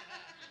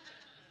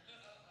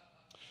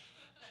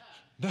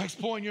 Next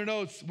point in your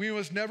notes, we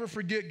must never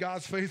forget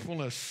God's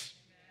faithfulness.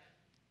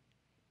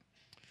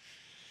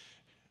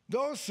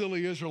 Those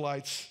silly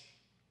Israelites,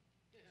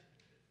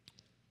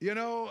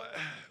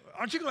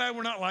 aren't you glad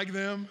we're not like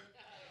them?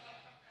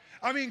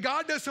 I mean,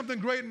 God does something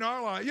great in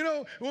our life.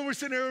 When we're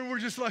sitting there and we're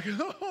just like,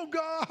 oh,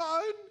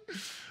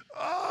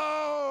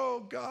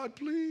 God,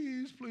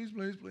 please,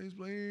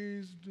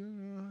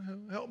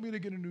 help me to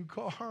get a new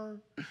car.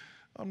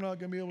 I'm not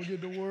going to be able to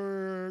get to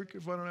work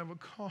if I don't have a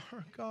car.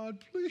 God,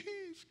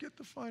 please get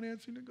the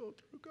financing to go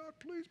through. God,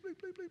 please.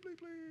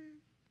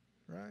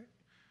 Right? Am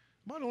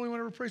I the only one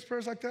who ever prays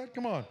prayers like that?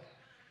 Come on.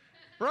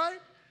 Right?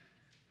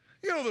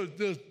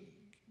 The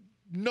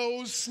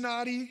nose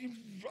snotty,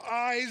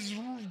 eyes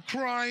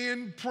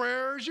crying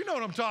prayers. You know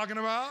what I'm talking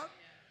about.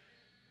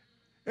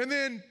 And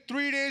then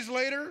 3 days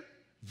later,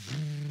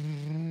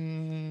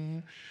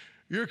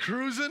 you're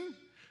cruising.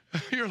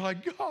 You're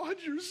like, God,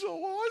 you're so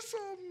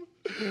awesome.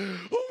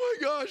 Oh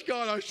my gosh,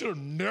 God, I should have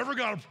never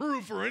got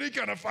approved for any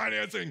kind of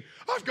financing.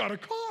 I've got a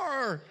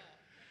car.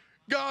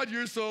 God,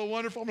 you're so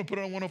wonderful. I'm going to put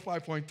it on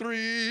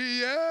 105.3.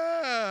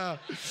 Yeah.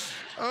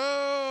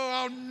 Oh,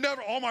 I'll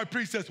never, all my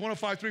presets,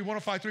 105.3,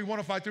 105.3,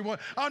 105.3.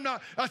 I'm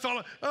not, that's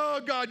all.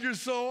 Oh, God, you're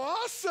so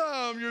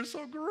awesome. You're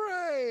so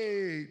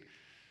great.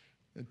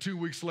 And 2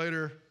 weeks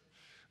later,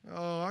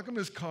 oh, how come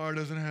this car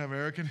doesn't have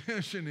air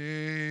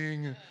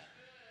conditioning?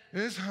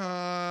 It's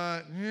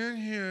hot.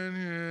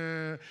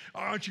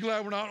 Aren't you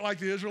glad we're not like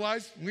the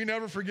Israelites? We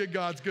never forget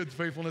God's good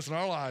faithfulness in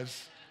our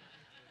lives.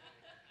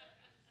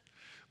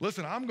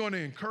 Listen, I'm going to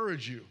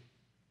encourage you.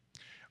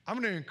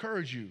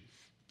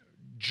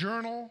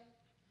 Journal,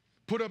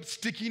 put up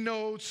sticky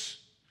notes,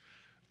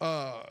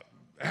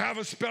 have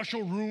a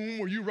special room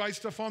where you write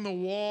stuff on the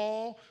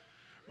wall,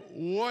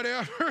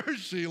 whatever,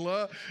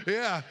 Sheila.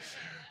 Yeah.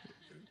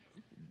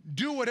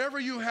 Do whatever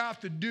you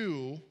have to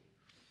do.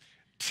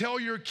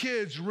 Tell your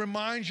kids,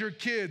 remind your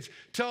kids,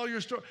 tell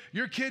your story.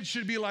 Your kids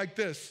should be like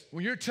this.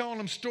 When you're telling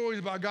them stories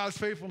about God's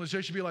faithfulness,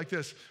 they should be like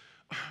this.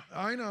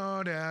 I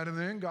know, Dad, and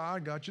then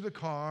God got you the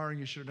car, and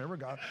you should have never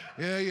got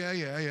it.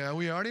 Yeah.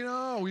 We already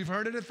know. We've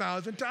heard it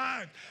 1,000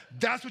 times.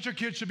 That's what your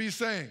kids should be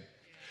saying.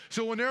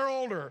 So when they're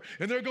older,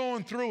 and they're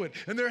going through it,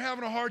 and they're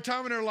having a hard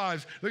time in their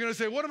lives, they're going to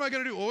say, what am I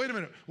going to do? Oh, wait a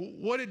minute.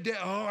 What did Dad?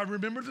 Oh, I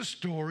remember the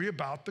story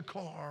about the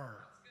car.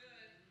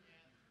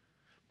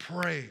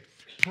 Pray.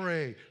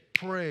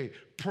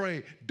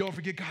 Don't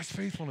forget God's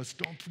faithfulness.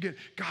 Don't forget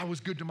God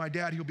was good to my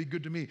dad. He'll be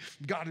good to me.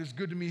 God is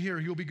good to me here.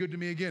 He'll be good to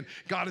me again.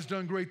 God has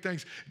done great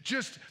things.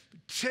 Just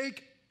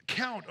take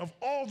count of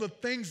all the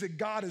things that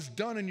God has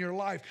done in your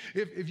life.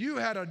 If you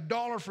had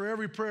 $1 for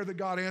every prayer that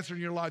God answered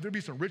in your life, there'd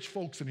be some rich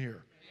folks in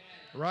here,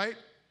 right?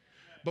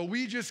 But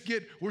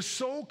we're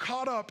so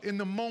caught up in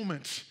the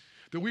moments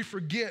that we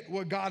forget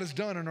what God has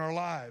done in our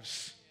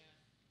lives.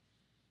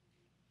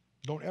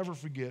 Don't ever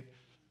forget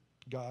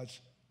God's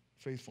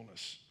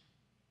faithfulness.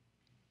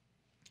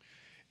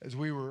 As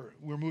we're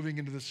moving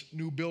into this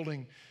new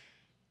building,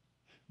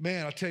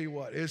 man, I'll tell you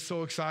what, it's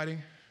so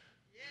exciting.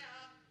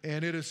 Yeah.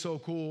 And it is so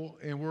cool.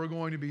 And we're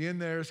going to be in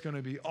there. It's going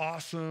to be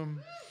awesome.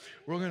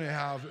 We're going to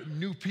have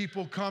new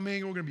people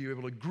coming. We're going to be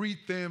able to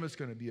greet them. It's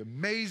going to be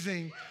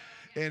amazing.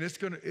 And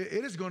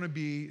it is going to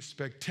be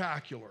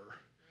spectacular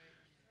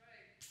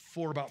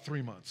for about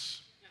 3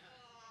 months.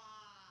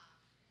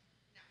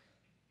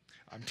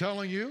 I'm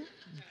telling you,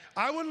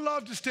 I would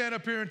love to stand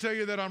up here and tell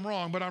you that I'm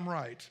wrong, but I'm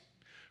right.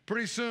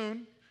 Pretty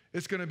soon,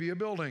 it's going to be a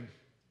building.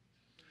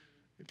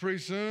 Pretty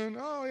soon,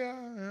 oh,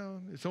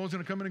 yeah. Someone's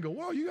going to come in and go,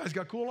 whoa, you guys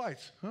got cool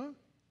lights, huh?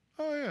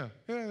 Oh, yeah.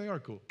 Yeah, they are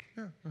cool.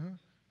 Yeah,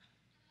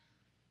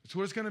 That's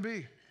what it's going to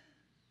be.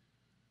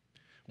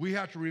 We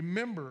have to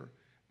remember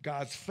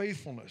God's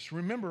faithfulness.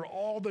 Remember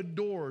all the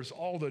doors,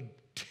 all the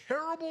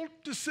terrible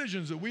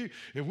decisions that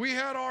if we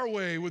had our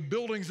way with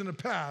buildings in the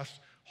past,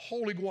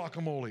 holy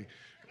guacamole.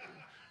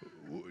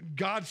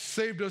 God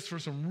saved us for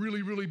some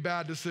really, really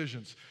bad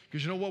decisions.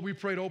 Because you know what? We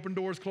prayed open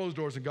doors, closed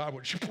doors, and God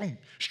went shkaboom,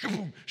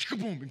 shkaboom,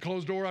 shkaboom, and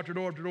closed door after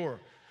door after door.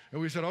 And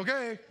we said,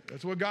 okay,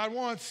 that's what God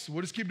wants.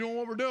 We'll just keep doing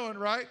what we're doing,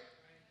 right?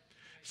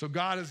 So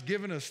God has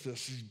given us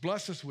this. He's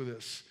blessed us with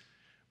this.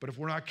 But if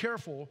we're not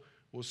careful,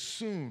 we'll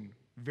soon,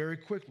 very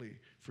quickly,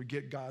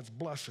 forget God's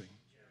blessing.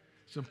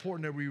 It's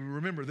important that we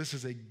remember this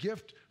is a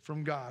gift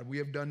from God. We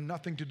have done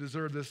nothing to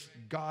deserve this.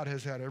 God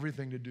has had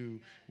everything to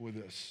do with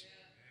this.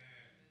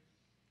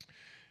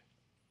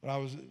 When I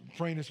was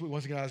praying this week,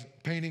 once again, I was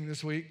painting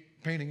this week,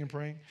 painting and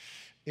praying,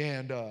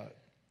 and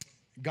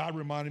God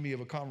reminded me of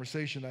a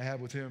conversation I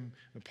had with him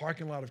in the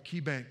parking lot of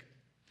KeyBank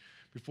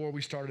before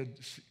we started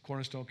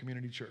Cornerstone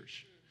Community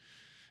Church.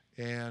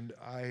 And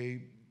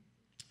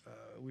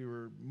we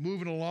were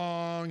moving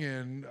along,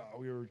 and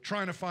we were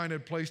trying to find a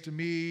place to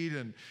meet,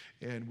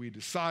 and we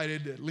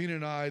decided, Lena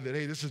and I, that,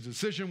 hey, this is a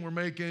decision we're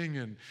making,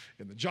 and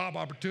the job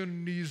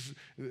opportunities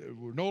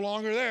were no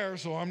longer there,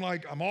 so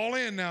I'm all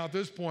in now at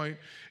this point,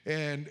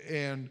 and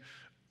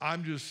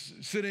I'm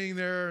just sitting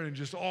there, and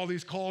just all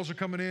these calls are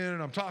coming in,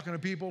 and I'm talking to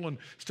people, and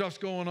stuff's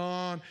going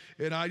on,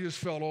 and I just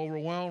felt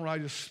overwhelmed, and I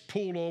just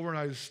pulled over, and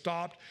I just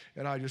stopped,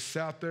 and I just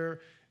sat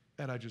there,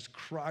 and I just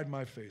cried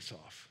my face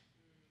off.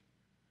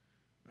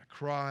 I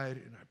cried,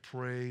 and I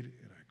prayed,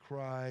 and I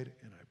cried,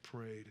 and I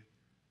prayed.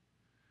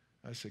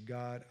 I said,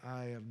 God,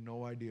 I have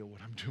no idea what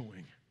I'm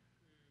doing.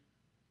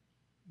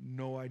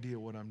 No idea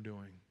what I'm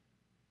doing.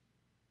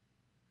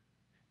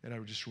 And I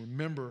would just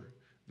remember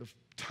the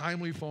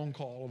timely phone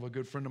call of a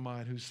good friend of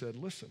mine who said,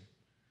 listen,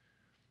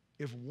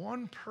 if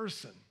one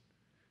person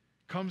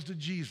comes to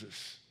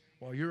Jesus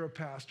while you're a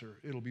pastor,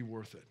 it'll be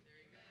worth it.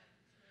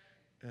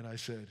 And I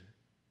said,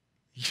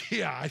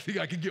 yeah, I think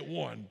I could get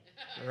one,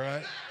 all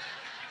right?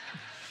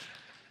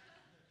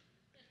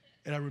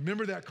 And I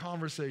remember that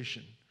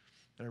conversation.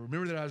 And I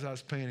remember that as I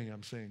was painting,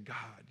 I'm saying,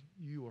 God,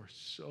 you are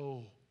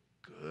so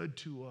good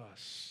to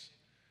us.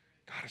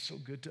 God is so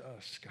good to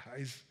us,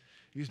 guys.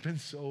 He's been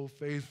so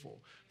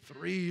faithful.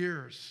 3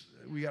 years.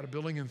 We got a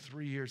building in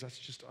 3 years. That's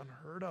just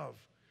unheard of.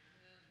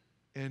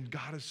 And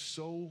God is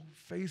so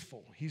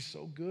faithful. He's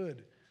so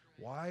good.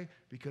 Why?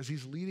 Because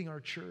he's leading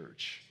our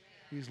church.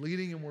 He's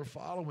leading and we're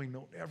following.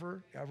 Don't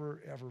ever, ever,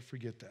 ever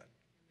forget that.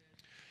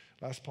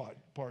 Last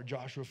part,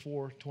 Joshua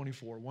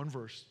 4:24, one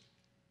verse.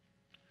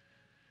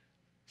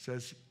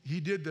 Says,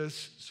 he did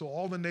this so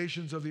all the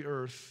nations of the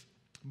earth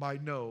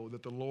might know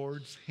that the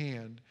Lord's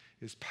hand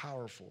is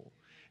powerful,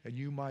 and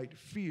you might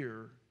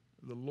fear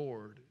the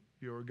Lord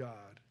your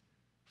God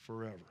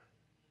forever.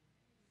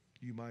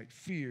 You might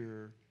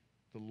fear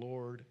the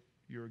Lord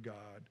your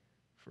God,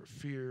 for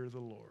fear the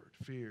Lord.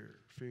 Fear.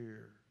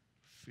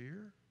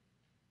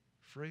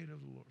 Afraid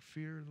of the Lord.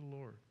 Fear the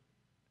Lord.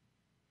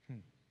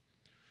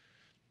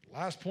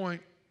 Last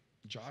point,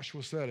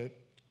 Joshua said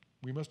it.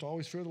 We must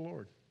always fear the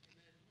Lord.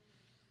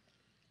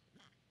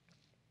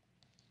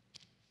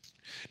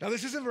 Now,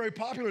 this isn't very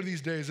popular these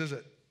days, is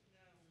it?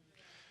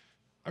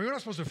 I mean, we're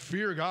not supposed to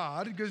fear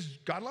God because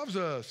God loves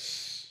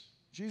us.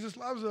 Jesus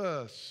loves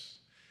us,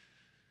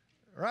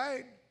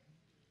 right?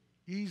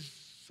 He's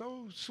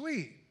so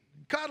sweet,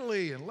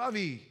 cuddly, and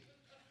lovey.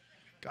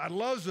 God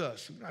loves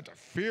us. We don't have to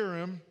fear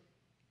him.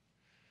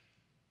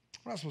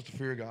 We're not supposed to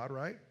fear God,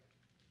 right?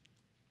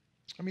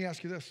 Let me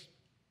ask you this.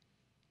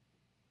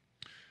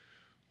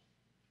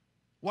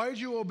 Why did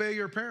you obey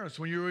your parents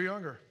when you were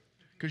younger?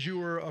 Because you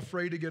were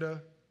afraid to get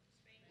a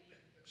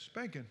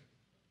spanking.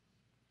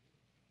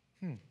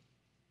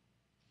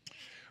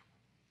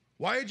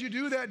 Why did you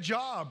do that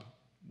job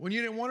when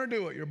you didn't want to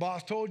do it? Your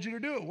boss told you to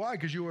do it. Why?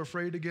 Because you were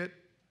afraid to get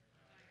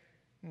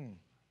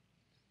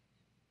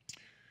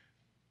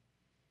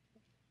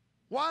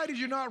Why did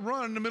you not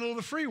run in the middle of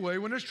the freeway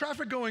when there's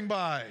traffic going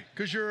by?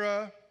 Because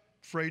you're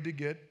afraid to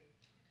get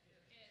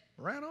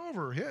ran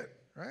over, hit,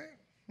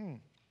 right?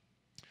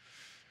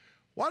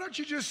 Why don't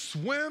you just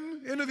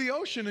swim into the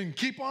ocean and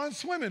keep on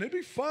swimming? It'd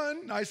be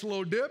fun, nice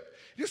little dip.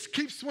 Just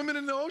keep swimming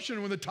in the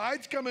ocean when the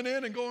tide's coming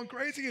in and going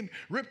crazy and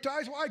rip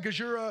tides. Why? Because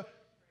you're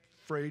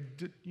afraid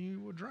that you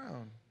will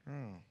drown.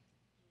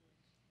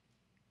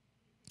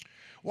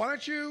 Why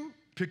don't you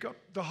pick up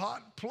the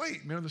hot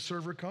plate? The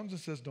server comes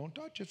and says, don't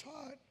touch, it's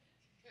hot.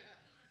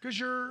 Because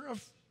you're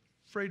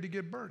afraid to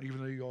get burnt, even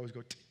though you always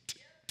go,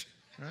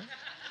 right?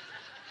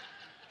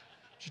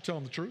 Did you tell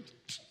them the truth?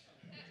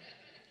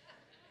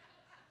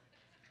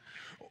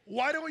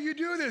 Why don't you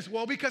do this?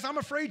 Well, because I'm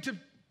afraid to.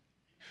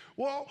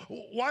 Well,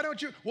 why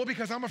don't you? Well,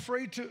 because I'm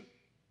afraid to.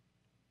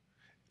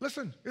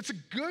 Listen, it's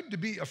good to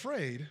be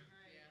afraid,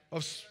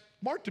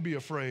 smart to be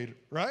afraid,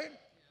 right?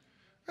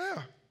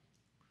 Yeah.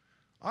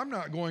 I'm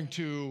not going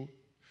to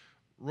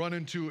run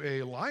into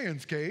a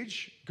lion's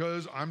cage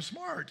because I'm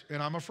smart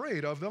and I'm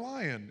afraid of the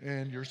lion.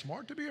 And you're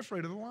smart to be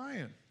afraid of the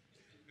lion.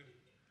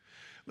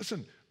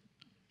 Listen,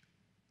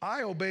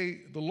 I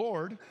obey the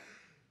Lord.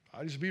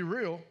 I just be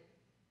real.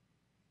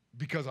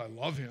 Because I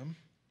love him,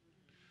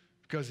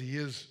 because he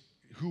is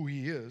who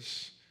he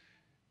is,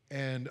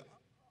 and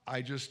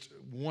I just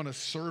want to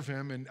serve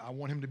him, and I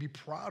want him to be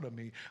proud of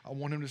me. I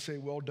want him to say,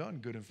 well done,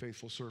 good and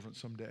faithful servant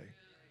someday.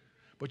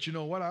 But you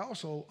know what?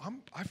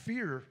 I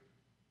fear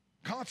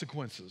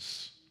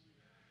consequences.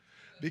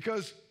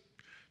 Because,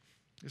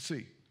 let's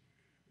see,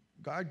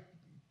 God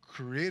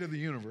created the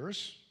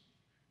universe,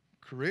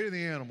 created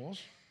the animals,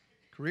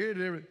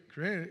 created,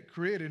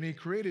 and he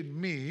created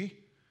me.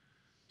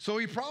 So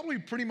he probably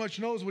pretty much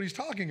knows what he's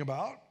talking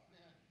about.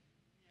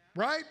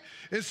 right?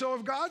 And so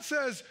if God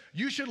says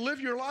you should live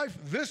your life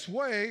this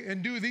way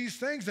and do these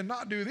things and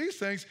not do these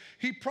things,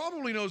 he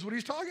probably knows what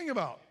he's talking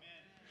about.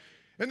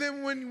 And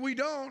then when we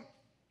don't,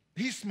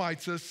 he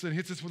smites us and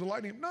hits us with a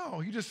lightning. No,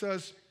 he just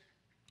says,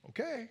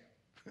 okay,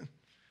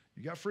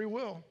 you got free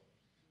will.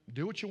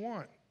 Do what you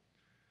want.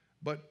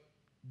 But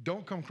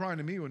don't come crying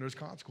to me when there's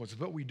consequences.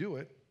 But we do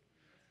it.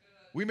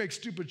 We make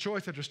stupid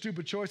choice after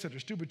stupid choice after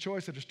stupid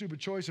choice after stupid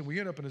choice, and we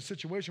end up in a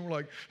situation where we're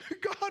like,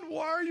 God,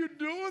 why are you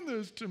doing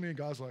this to me? And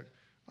God's like,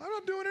 I'm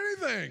not doing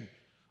anything.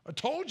 I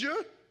told you.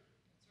 That's right.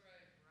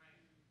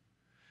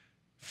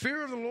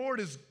 Fear of the Lord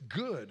is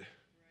good.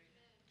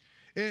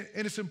 Right.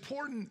 And it's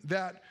important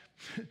that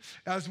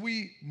as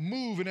we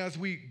move and as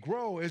we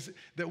grow, is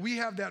that we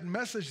have that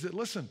message that,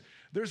 listen,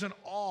 there's an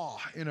awe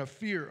and a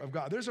fear of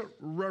God. There's a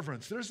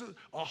reverence. There's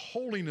a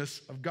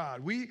holiness of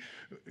God.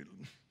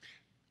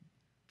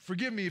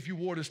 Forgive me if you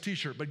wore this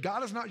t-shirt, but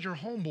God is not your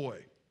homeboy,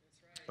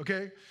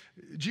 okay?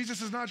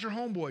 Jesus is not your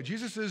homeboy.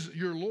 Jesus is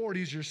your Lord.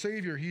 He's your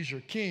Savior. He's your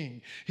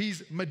King.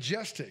 He's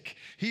majestic.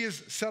 He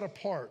is set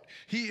apart.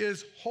 He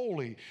is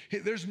holy.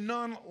 There's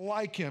none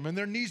like him, and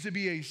there needs to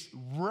be a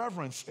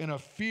reverence and a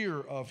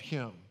fear of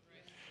him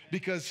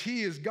because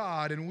he is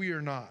God and we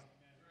are not.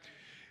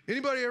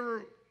 Anybody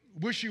ever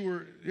wish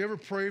you ever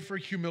pray for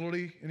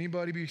humility?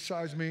 Anybody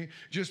besides me?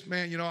 Just,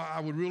 man,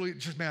 I would really,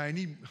 I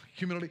need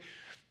humility.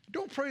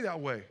 Don't pray that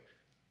way.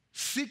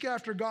 Seek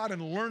after God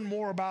and learn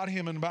more about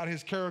him and about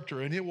his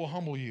character, and it will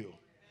humble you.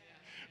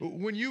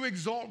 When you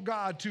exalt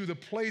God to the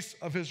place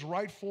of his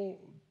rightful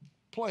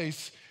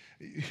place,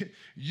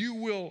 you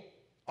will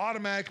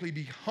automatically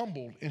be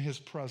humbled in his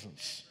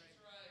presence.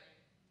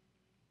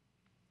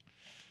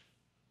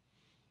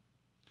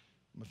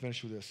 I'm going to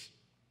finish with this.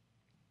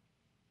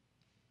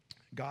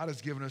 God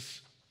has given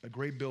us a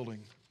great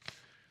building,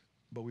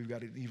 but we've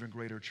got an even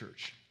greater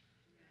church.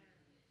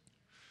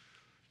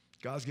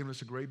 God's given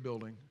us a great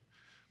building,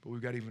 but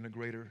we've got even a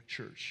greater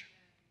church.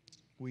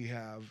 We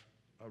have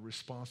a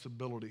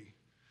responsibility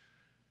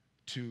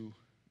to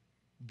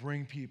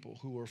bring people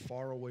who are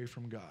far away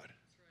from God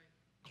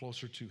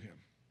closer to him.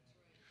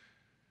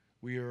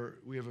 We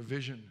have a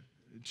vision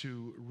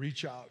to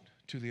reach out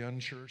to the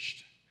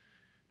unchurched,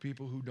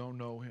 people who don't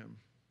know him,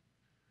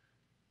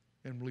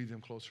 and lead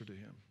them closer to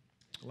him.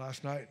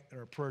 Last night at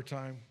our prayer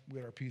time, we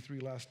had our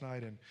P3 last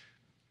night, and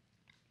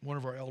one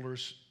of our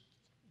elders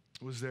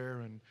was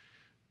there, and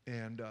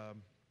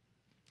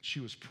she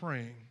was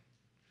praying,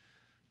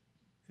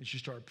 and she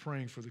started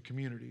praying for the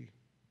community,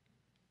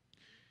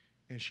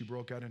 and she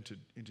broke out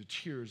into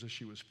tears as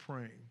she was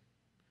praying,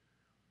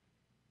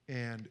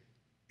 and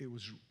it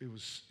was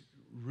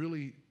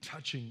really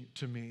touching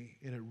to me,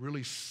 and it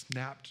really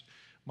snapped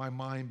my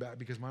mind back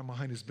because my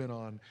mind has been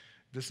on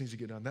this needs to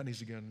get done, that needs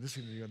to get done, this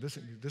needs to get done, this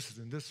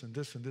and this and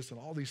this and this and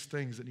all these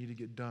things that need to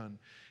get done,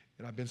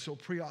 and I've been so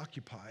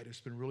preoccupied. It's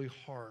been really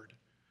hard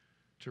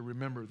to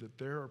remember that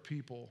there are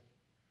people,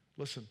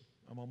 listen,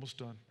 I'm almost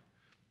done.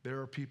 There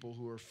are people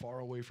who are far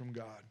away from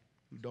God,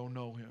 who don't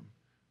know him,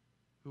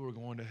 who are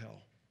going to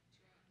hell.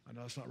 I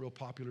know it's not real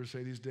popular to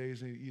say these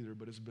days either,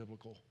 but it's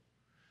biblical.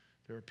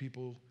 There are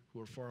people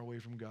who are far away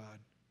from God,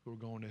 who are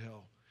going to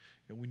hell.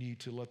 And we need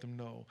to let them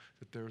know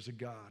that there is a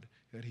God,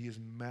 that he is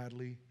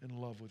madly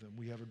in love with them.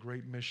 We have a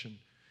great mission,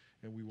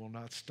 and we will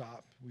not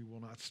stop. We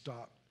will not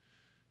stop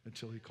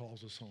until he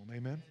calls us home.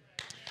 Amen?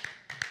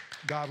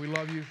 God, we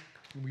love you.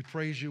 And we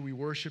praise you, we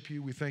worship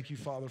you. We thank you,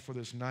 Father, for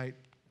this night.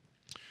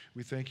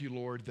 We thank you,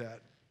 Lord,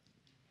 that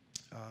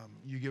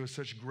you give us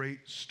such great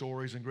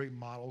stories and great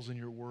models in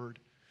your word.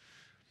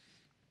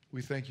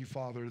 We thank you,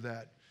 Father,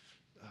 that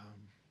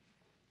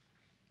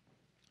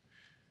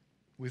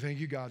we thank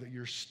you, God, that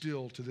you're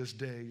still, to this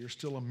day, you're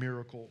still a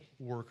miracle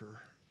worker.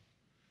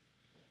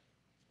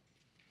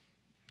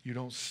 You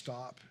don't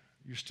stop.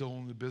 You're still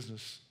in the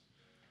business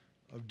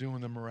of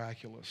doing the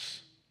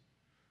miraculous.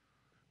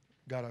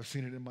 God, I've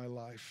seen it in my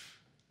life.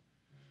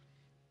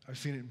 I've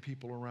seen it in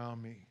people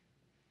around me.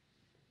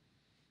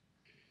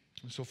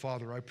 And so,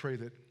 Father, I pray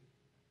that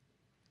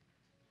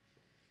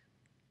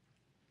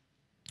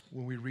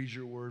when we read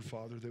your word,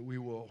 Father, that we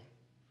will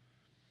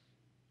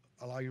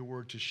allow your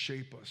word to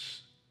shape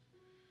us,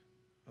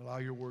 allow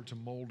your word to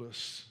mold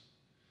us,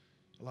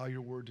 allow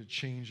your word to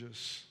change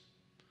us.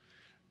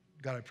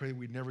 God, I pray that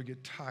we'd never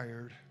get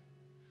tired,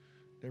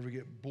 never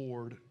get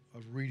bored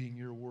of reading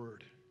your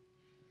word.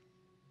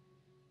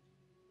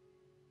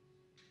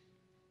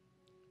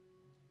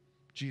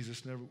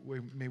 Jesus,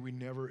 may we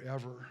never,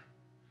 ever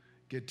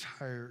get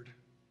tired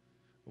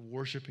of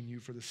worshiping you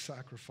for the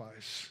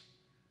sacrifice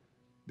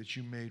that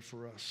you made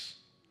for us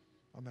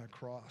on that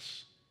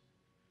cross.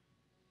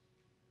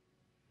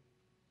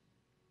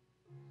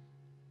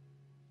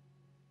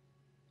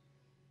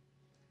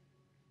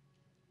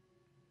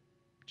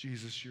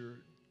 Jesus, you're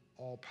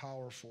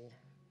all-powerful.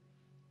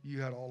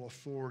 You had all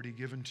authority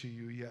given to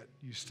you, yet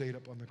you stayed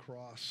up on the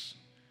cross.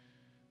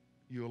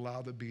 You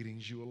allowed the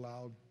beatings. You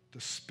allowed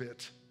the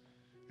spit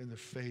in the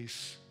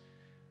face.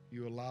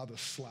 You allowed the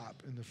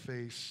slap in the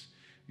face.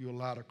 You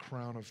allowed a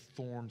crown of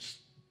thorns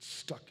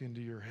stuck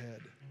into your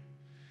head.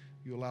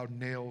 You allowed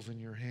nails in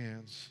your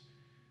hands.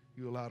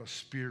 You allowed a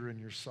spear in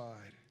your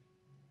side.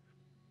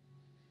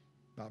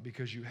 Not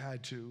because you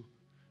had to,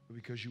 but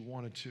because you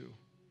wanted to.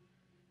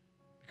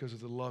 Because of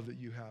the love that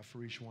you have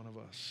for each one of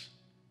us.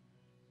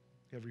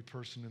 Every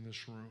person in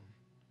this room.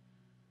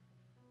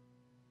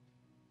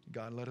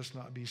 God, let us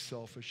not be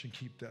selfish and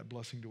keep that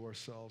blessing to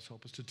ourselves.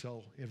 Help us to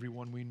tell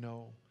everyone we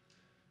know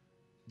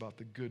about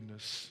the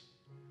goodness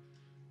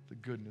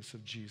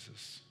of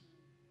Jesus.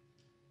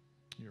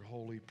 In your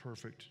holy,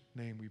 perfect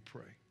name we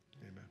pray.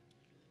 Amen.